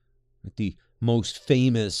 The most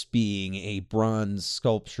famous being a bronze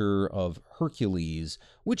sculpture of Hercules,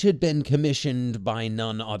 which had been commissioned by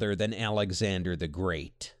none other than Alexander the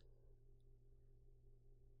Great.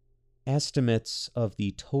 Estimates of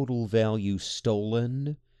the total value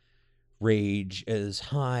stolen range as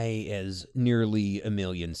high as nearly 1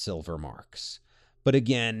 million silver marks. But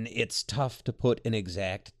again, it's tough to put an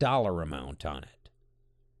exact dollar amount on it.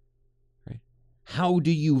 How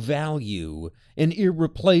do you value an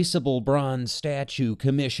irreplaceable bronze statue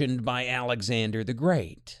commissioned by Alexander the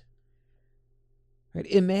Great?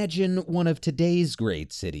 Imagine one of today's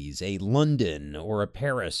great cities, a London or a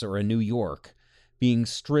Paris or a New York, being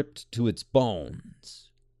stripped to its bones.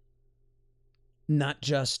 Not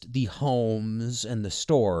just the homes and the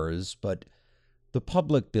stores, but the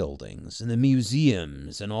public buildings and the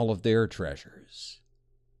museums and all of their treasures.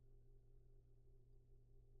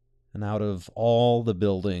 And out of all the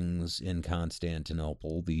buildings in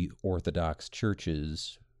Constantinople, the Orthodox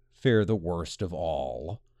churches fare the worst of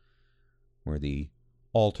all, where the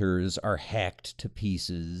altars are hacked to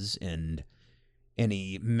pieces and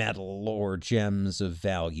any metal or gems of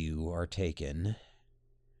value are taken.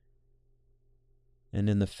 And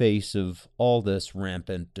in the face of all this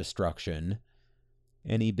rampant destruction,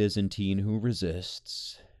 any Byzantine who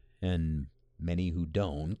resists, and many who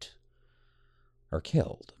don't, are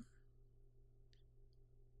killed.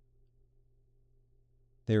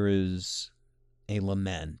 There is a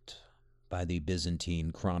lament by the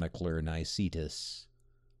Byzantine chronicler Nicetas,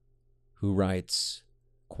 who writes,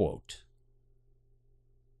 quote,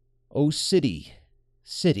 "O city,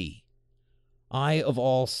 city, eye of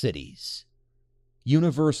all cities,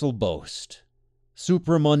 universal boast,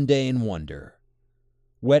 supramundane wonder,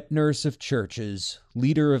 wet nurse of churches,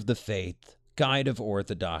 leader of the faith, guide of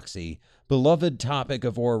orthodoxy, beloved topic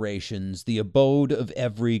of orations, the abode of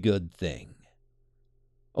every good thing.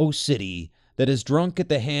 O city that has drunk at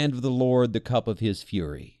the hand of the Lord the cup of his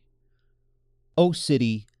fury. O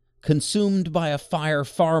city consumed by a fire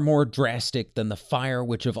far more drastic than the fire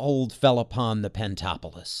which of old fell upon the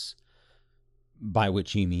Pentapolis," by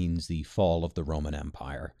which he means the fall of the Roman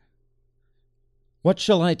Empire. "What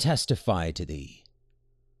shall I testify to thee?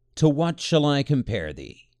 To what shall I compare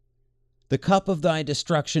thee? The cup of thy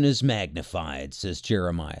destruction is magnified, says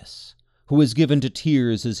Jeremias, who was given to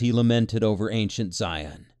tears as he lamented over ancient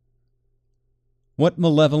Zion. What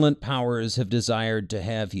malevolent powers have desired to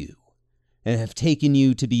have you, and have taken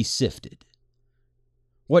you to be sifted?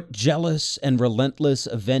 What jealous and relentless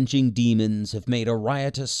avenging demons have made a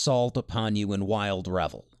riotous assault upon you in wild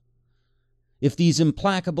revel? If these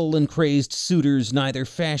implacable and crazed suitors neither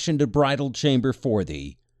fashioned a bridal chamber for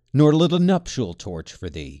thee, nor lit a nuptial torch for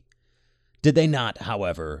thee, did they not,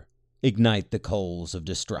 however, ignite the coals of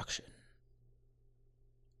destruction?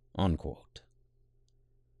 Unquote.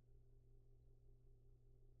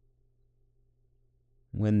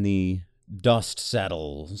 When the dust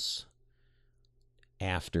settles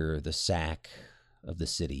after the sack of the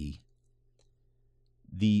city,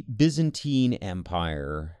 the Byzantine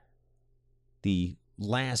Empire, the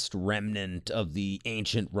last remnant of the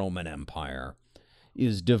ancient Roman Empire,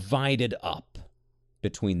 is divided up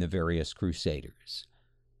between the various crusaders.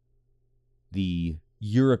 The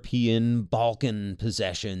European Balkan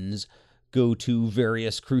possessions go to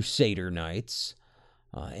various crusader knights,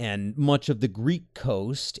 and much of the Greek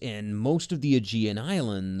coast and most of the Aegean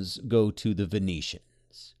islands go to the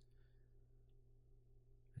Venetians.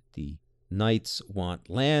 The knights want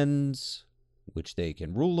lands which they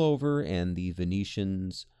can rule over, and the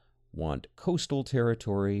Venetians want coastal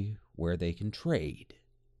territory where they can trade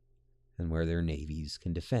and where their navies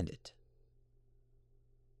can defend it.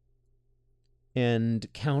 And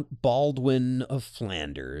Count Baldwin of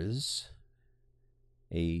Flanders,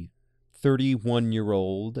 a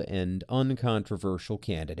 31-year-old and uncontroversial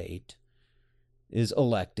candidate, is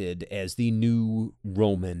elected as the new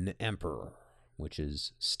Roman emperor, which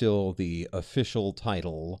is still the official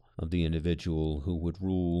title of the individual who would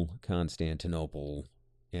rule Constantinople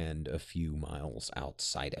and a few miles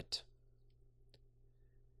outside it.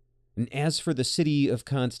 And as for the city of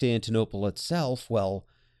Constantinople itself, well,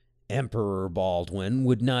 Emperor Baldwin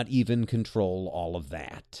would not even control all of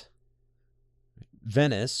that.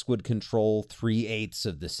 Venice would control 3/8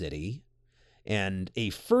 of the city, and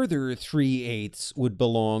a further 3/8 would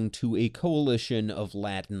belong to a coalition of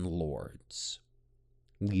Latin lords,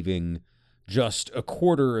 leaving just a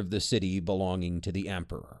quarter of the city belonging to the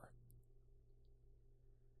emperor.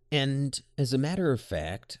 And as a matter of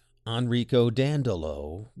fact, Enrico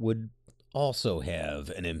Dandolo would also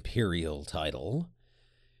have an imperial title.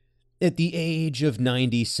 At the age of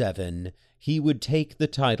 97, he would take the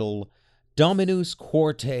title Dominus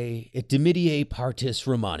Quartae et Dimidiae Partis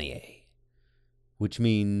Romaniae, which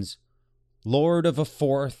means Lord of a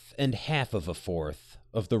fourth and half of a fourth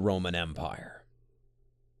of the Roman Empire.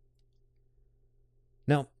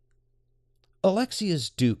 Now,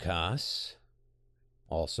 Alexius Doukas,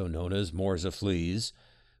 also known as Morzafles,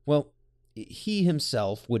 well, he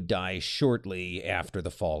himself would die shortly after the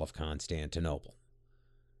fall of Constantinople.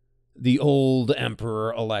 The old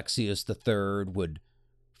Emperor Alexius III would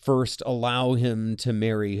first allow him to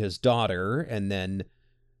marry his daughter and then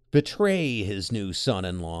betray his new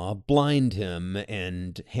son-in-law, blind him,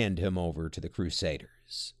 and hand him over to the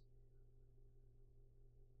Crusaders.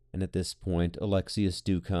 And at this point, Alexius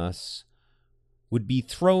Doukas would be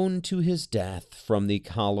thrown to his death from the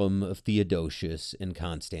column of Theodosius in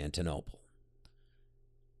Constantinople.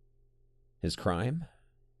 His crime?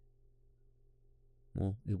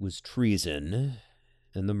 Well, it was treason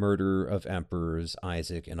and the murder of Emperors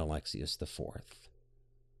Isaac and Alexius IV.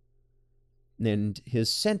 And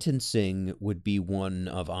his sentencing would be one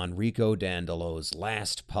of Enrico Dandolo's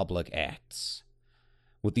last public acts,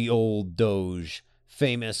 with the old Doge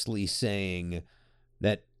famously saying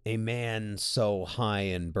that a man so high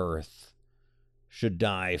in birth should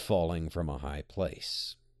die falling from a high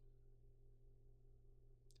place.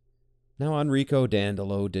 Now, Enrico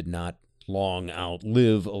Dandolo did not long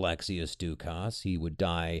outlive Alexius Doukas. He would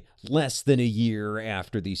die less than a year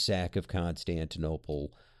after the sack of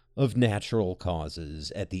Constantinople of natural causes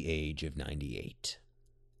at the age of 98.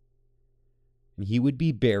 He would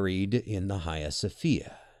be buried in the Hagia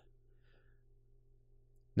Sophia.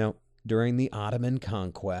 Now, during the Ottoman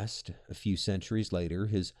conquest, a few centuries later,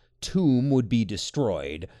 his tomb would be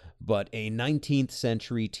destroyed, but a 19th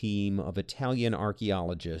century team of Italian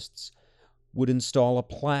archaeologists would install a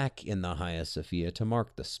plaque in the Hagia Sophia to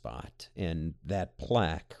mark the spot, and that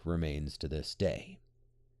plaque remains to this day.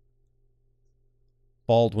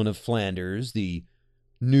 Baldwin of Flanders, the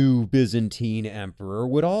new Byzantine emperor,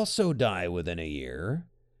 would also die within a year.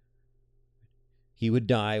 He would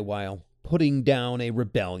die while putting down a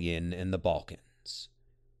rebellion in the Balkans.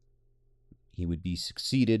 He would be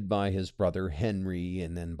succeeded by his brother Henry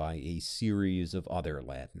and then by a series of other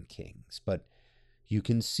Latin kings. But you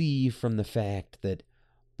can see from the fact that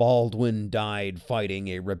Baldwin died fighting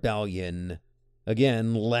a rebellion,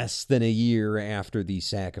 again, less than a year after the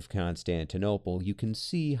sack of Constantinople, you can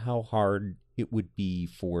see how hard it would be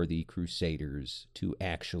for the Crusaders to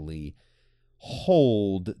actually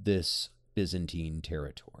hold this Byzantine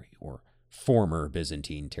territory, or former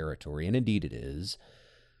Byzantine territory, and indeed it is.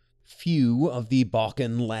 Few of the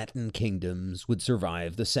Balkan Latin kingdoms would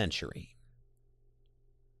survive the century.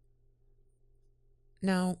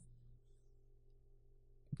 Now,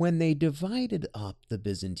 when they divided up the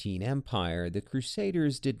Byzantine Empire, the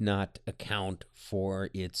Crusaders did not account for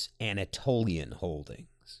its Anatolian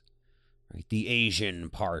holdings, right? The Asian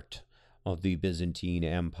part of the Byzantine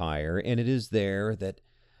Empire, and it is there that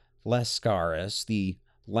Lascaris, the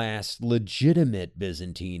last legitimate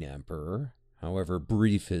Byzantine emperor, however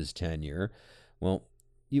brief his tenure, well,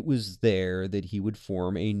 it was there that he would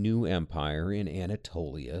form a new empire in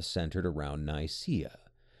Anatolia centered around Nicaea,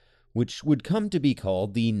 which would come to be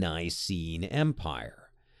called the Nicene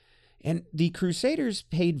Empire. And the Crusaders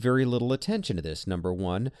paid very little attention to this. Number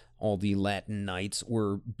one, all the Latin knights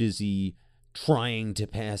were busy trying to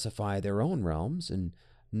pacify their own realms, and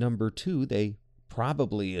number two, they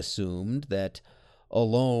probably assumed that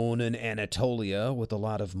alone in Anatolia with a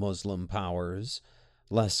lot of Muslim powers,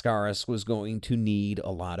 Lascaris was going to need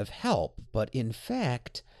a lot of help. But in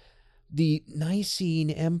fact, the Nicene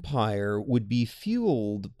Empire would be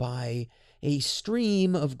fueled by a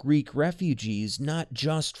stream of Greek refugees, not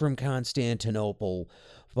just from Constantinople,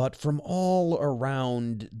 but from all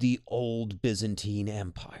around the old Byzantine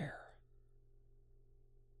Empire.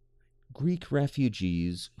 Greek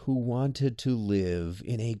refugees who wanted to live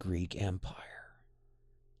in a Greek empire,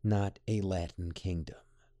 not a Latin kingdom.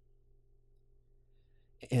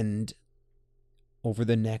 And over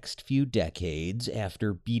the next few decades,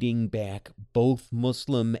 after beating back both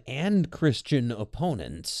Muslim and Christian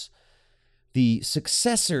opponents, the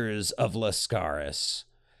successors of Lascaris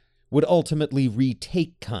would ultimately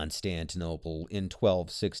retake Constantinople in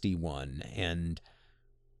 1261 and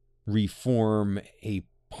reform a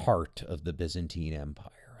part of the Byzantine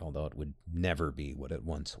Empire, although it would never be what it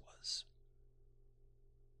once was.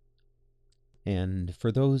 And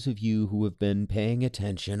for those of you who have been paying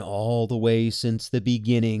attention all the way since the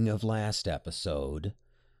beginning of last episode,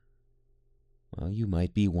 well, you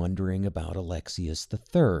might be wondering about Alexius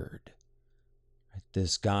III,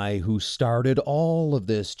 this guy who started all of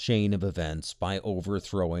this chain of events by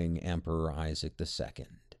overthrowing Emperor Isaac II.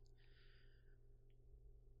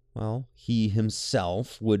 Well, he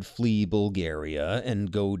himself would flee Bulgaria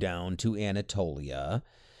and go down to Anatolia,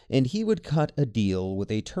 and he would cut a deal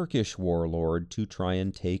with a Turkish warlord to try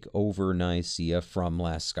and take over Nicaea from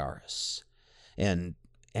Lascaris. And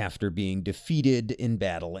after being defeated in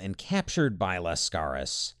battle and captured by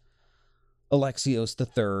Lascaris, Alexios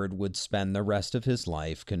III would spend the rest of his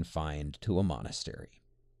life confined to a monastery.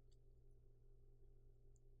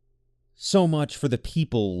 So much for the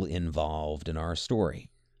people involved in our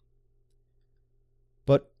story.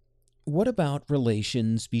 But what about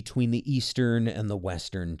relations between the Eastern and the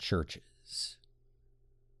Western churches?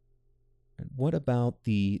 What about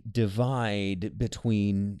the divide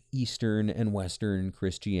between Eastern and Western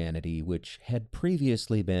Christianity, which had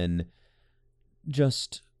previously been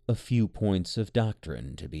just a few points of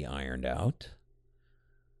doctrine to be ironed out?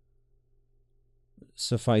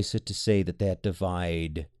 Suffice it to say that that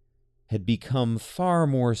divide had become far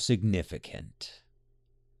more significant.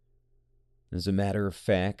 As a matter of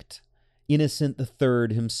fact, Innocent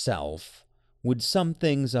III himself would sum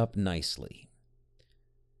things up nicely.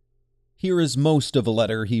 Here is most of a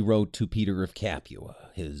letter he wrote to Peter of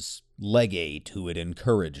Capua, his legate who had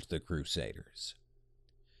encouraged the Crusaders.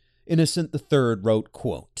 Innocent III wrote,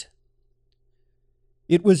 quote,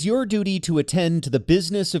 "It was your duty to attend to the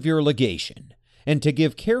business of your legation, and to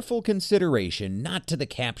give careful consideration not to the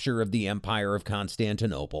capture of the Empire of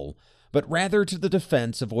Constantinople, but rather to the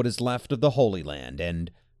defense of what is left of the Holy Land,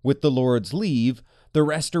 and, with the Lord's leave, the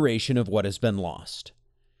restoration of what has been lost.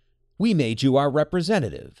 We made you our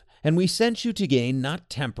representative, and we sent you to gain not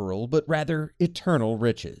temporal, but rather eternal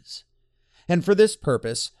riches. And for this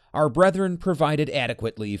purpose, our brethren provided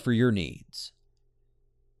adequately for your needs.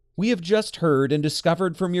 We have just heard and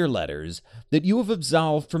discovered from your letters that you have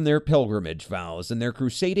absolved from their pilgrimage vows and their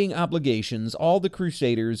crusading obligations all the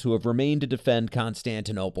crusaders who have remained to defend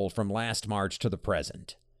Constantinople from last March to the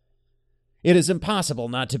present. It is impossible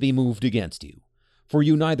not to be moved against you, for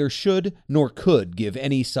you neither should nor could give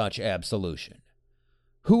any such absolution.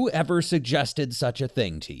 Who ever suggested such a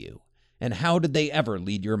thing to you, and how did they ever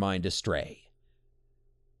lead your mind astray?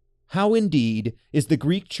 How, indeed, is the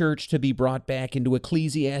Greek Church to be brought back into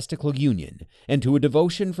ecclesiastical union and to a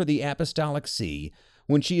devotion for the Apostolic See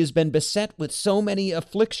when she has been beset with so many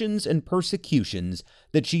afflictions and persecutions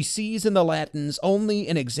that she sees in the Latins only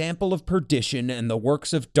an example of perdition and the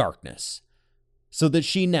works of darkness, so that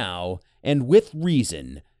she now, and with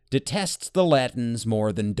reason, detests the Latins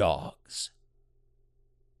more than dogs.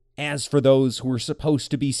 As for those who were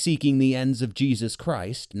supposed to be seeking the ends of Jesus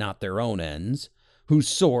Christ, not their own ends, whose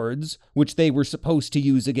swords, which they were supposed to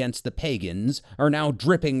use against the pagans, are now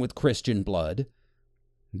dripping with Christian blood,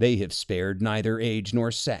 they have spared neither age nor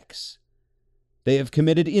sex. They have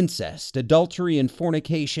committed incest, adultery, and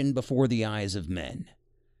fornication before the eyes of men.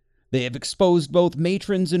 They have exposed both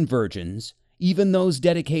matrons and virgins, even those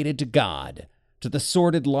dedicated to God, to the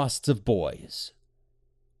sordid lusts of boys.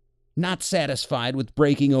 Not satisfied with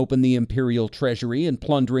breaking open the imperial treasury and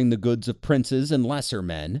plundering the goods of princes and lesser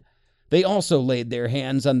men, they also laid their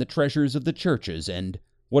hands on the treasures of the churches and,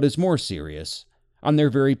 what is more serious, on their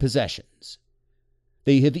very possessions.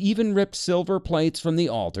 They have even ripped silver plates from the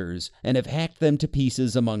altars and have hacked them to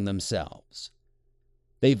pieces among themselves.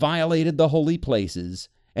 They violated the holy places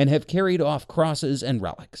and have carried off crosses and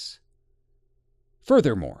relics.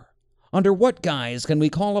 Furthermore, under what guise can we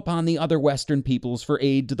call upon the other Western peoples for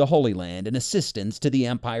aid to the Holy Land and assistance to the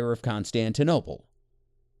Empire of Constantinople,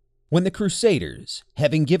 when the Crusaders,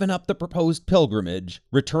 having given up the proposed pilgrimage,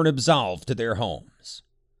 return absolved to their homes?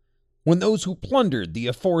 When those who plundered the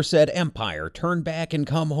aforesaid empire turn back and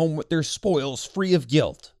come home with their spoils free of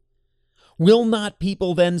guilt? Will not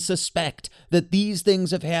people then suspect that these things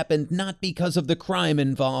have happened not because of the crime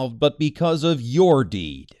involved, but because of your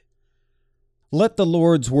deed? Let the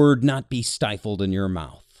Lord's word not be stifled in your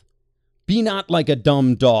mouth. Be not like a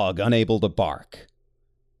dumb dog unable to bark.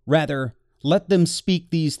 Rather, let them speak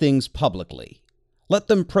these things publicly. Let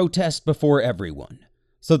them protest before everyone,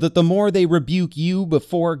 so that the more they rebuke you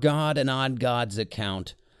before God and on God's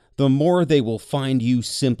account, the more they will find you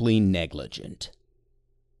simply negligent.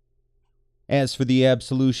 As for the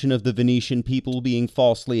absolution of the Venetian people being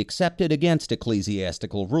falsely accepted against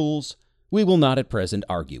ecclesiastical rules, we will not at present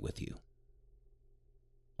argue with you."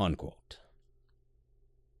 Unquote.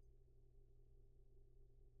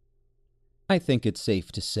 I think it's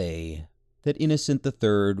safe to say that Innocent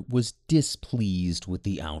III was displeased with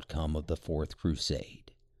the outcome of the Fourth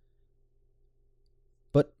Crusade.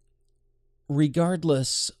 But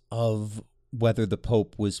regardless of whether the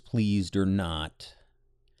Pope was pleased or not,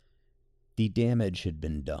 the damage had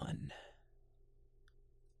been done.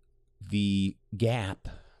 The gap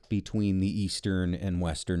between the Eastern and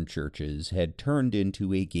Western churches had turned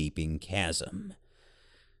into a gaping chasm.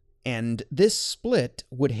 And this split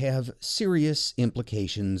would have serious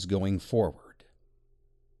implications going forward.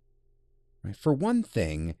 For one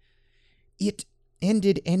thing, it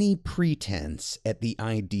ended any pretense at the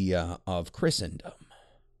idea of Christendom.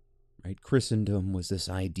 Christendom was this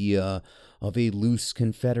idea of a loose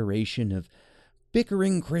confederation of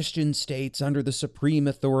bickering Christian states under the supreme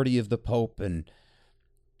authority of the Pope, and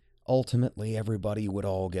ultimately everybody would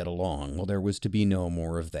all get along. Well, there was to be no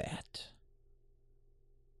more of that.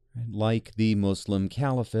 Like the Muslim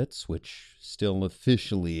caliphates, which still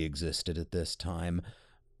officially existed at this time,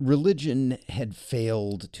 religion had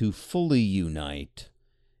failed to fully unite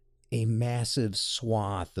a massive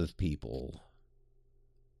swath of people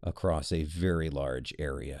across a very large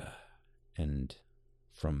area and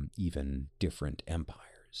from even different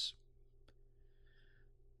empires.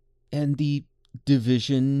 And the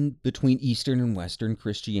division between Eastern and Western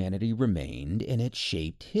Christianity remained, and it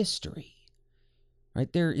shaped history.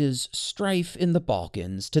 There is strife in the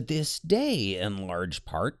Balkans to this day, in large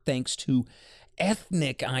part thanks to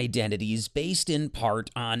ethnic identities based in part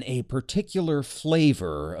on a particular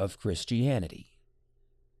flavor of Christianity.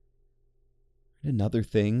 Another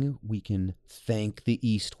thing we can thank the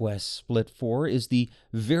East-West split for is the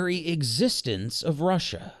very existence of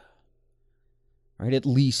Russia. At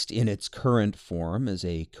least in its current form as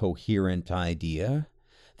a coherent idea.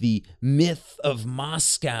 The myth of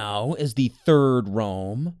Moscow as the Third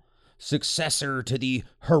Rome, successor to the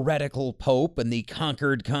heretical Pope and the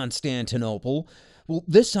conquered Constantinople. Well,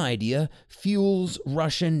 this idea fuels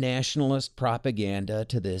Russian nationalist propaganda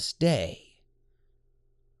to this day.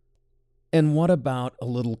 And what about a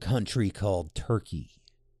little country called Turkey?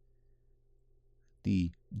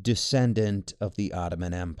 The descendant of the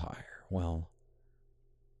Ottoman Empire. Well,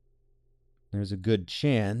 there's a good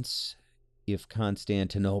chance, if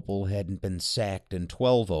Constantinople hadn't been sacked in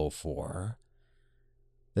 1204,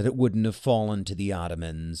 that it wouldn't have fallen to the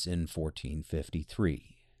Ottomans in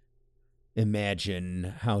 1453.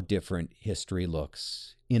 Imagine how different history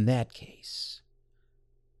looks in that case.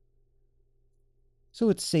 So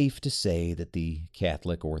it's safe to say that the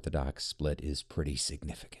Catholic-Orthodox split is pretty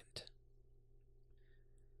significant.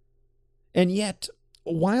 And yet,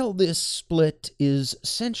 while this split is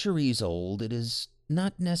centuries old, it is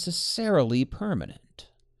not necessarily permanent.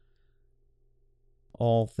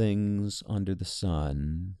 All things under the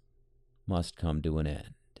sun must come to an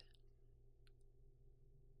end.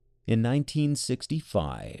 In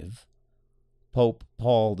 1965, Pope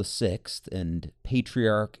Paul VI and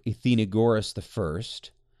Patriarch Athenagoras I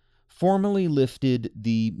formally lifted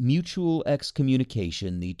the mutual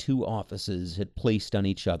excommunication the two offices had placed on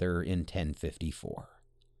each other in 1054.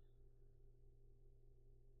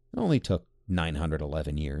 It only took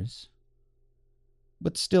 911 years.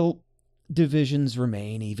 But still, divisions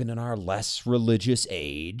remain even in our less religious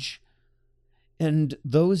age. And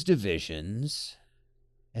those divisions,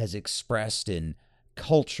 as expressed in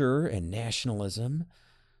culture and nationalism,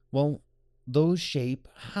 well, those shape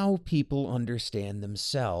how people understand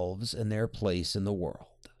themselves and their place in the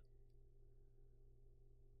world.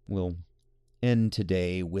 We'll end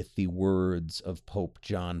today with the words of Pope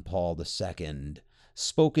John Paul II,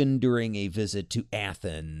 spoken during a visit to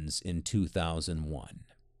Athens in 2001.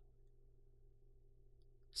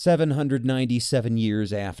 797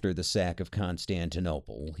 years after the sack of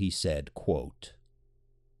Constantinople, he said, quote,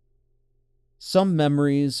 "Some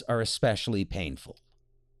memories are especially painful,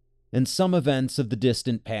 and some events of the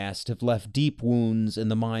distant past have left deep wounds in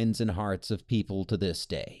the minds and hearts of people to this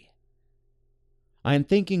day. I am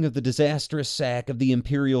thinking of the disastrous sack of the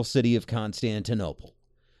imperial city of Constantinople,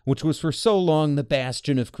 which was for so long the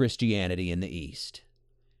bastion of Christianity in the East.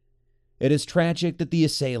 It is tragic that the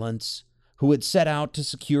assailants, who had set out to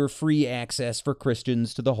secure free access for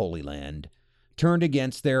Christians to the Holy Land, turned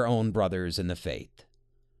against their own brothers in the faith.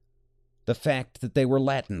 The fact that they were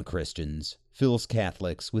Latin Christians fills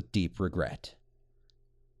Catholics with deep regret.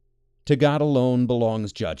 To God alone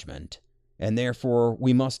belongs judgment, and therefore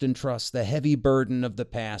we must entrust the heavy burden of the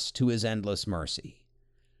past to his endless mercy,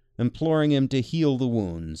 imploring him to heal the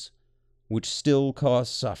wounds which still cause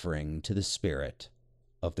suffering to the spirit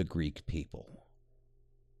of the Greek people."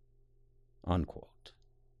 Unquote.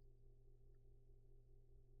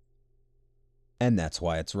 And that's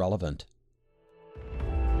why it's relevant.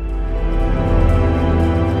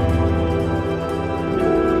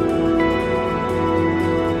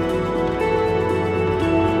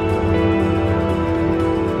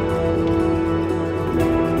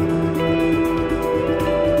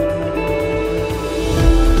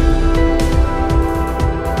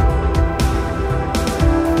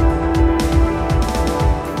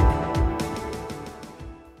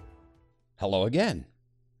 Hello again.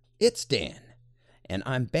 It's Dan, and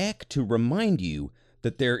I'm back to remind you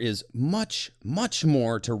that there is much, much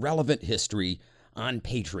more to relevant history on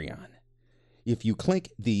Patreon. If you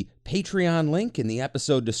click the Patreon link in the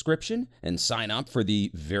episode description and sign up for the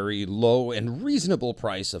very low and reasonable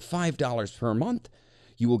price of $5 per month,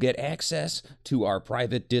 you will get access to our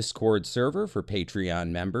private Discord server for Patreon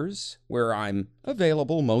members, where I'm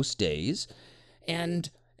available most days, and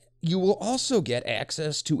you will also get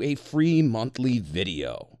access to a free monthly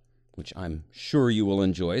video, which I'm sure you will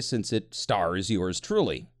enjoy since it stars yours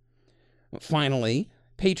truly. Finally,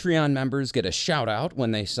 Patreon members get a shout-out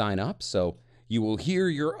when they sign up, so you will hear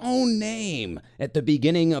your own name at the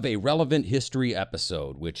beginning of a relevant history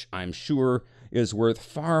episode, which I'm sure is worth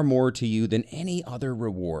far more to you than any other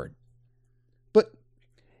reward. But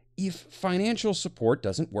if financial support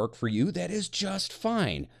doesn't work for you, that is just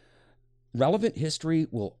fine. Relevant History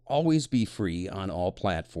will always be free on all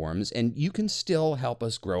platforms, and you can still help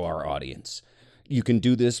us grow our audience. You can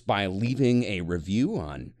do this by leaving a review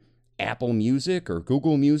on Apple Music or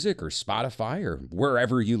Google Music or Spotify or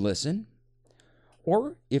wherever you listen.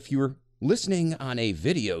 Or if you're listening on a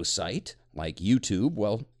video site like YouTube,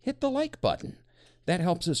 well, hit the like button. That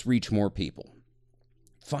helps us reach more people.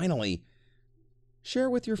 Finally, share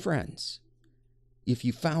with your friends. If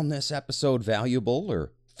you found this episode valuable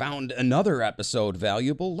or found another episode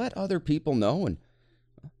valuable, let other people know and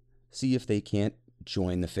see if they can't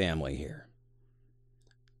join the family here.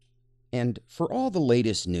 And for all the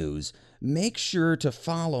latest news, make sure to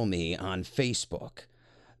follow me on Facebook.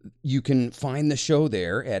 You can find the show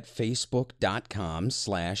there at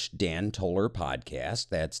facebook.com/Dan Toller Podcast.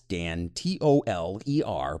 That's Dan,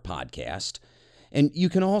 Toller Podcast. And you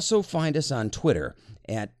can also find us on Twitter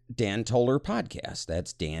at Dan Toller Podcast.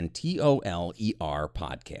 That's Dan, Toller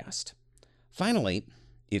Podcast. Finally,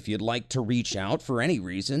 if you'd like to reach out for any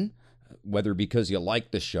reason, whether because you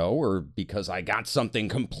like the show or because I got something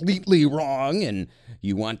completely wrong and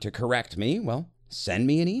you want to correct me, well, send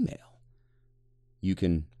me an email. You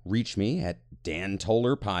can reach me at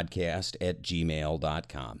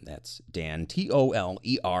dantollerpodcast@gmail.com. That's Dan,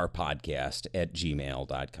 Toller Podcast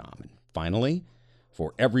 @gmail.com. And finally,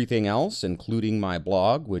 For everything else, including my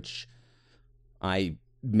blog, which I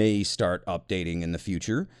may start updating in the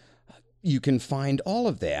future, you can find all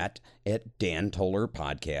of that at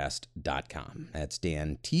dantollerpodcast.com. That's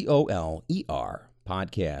Dan, Toler,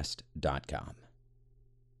 podcast.com.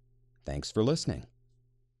 Thanks for listening.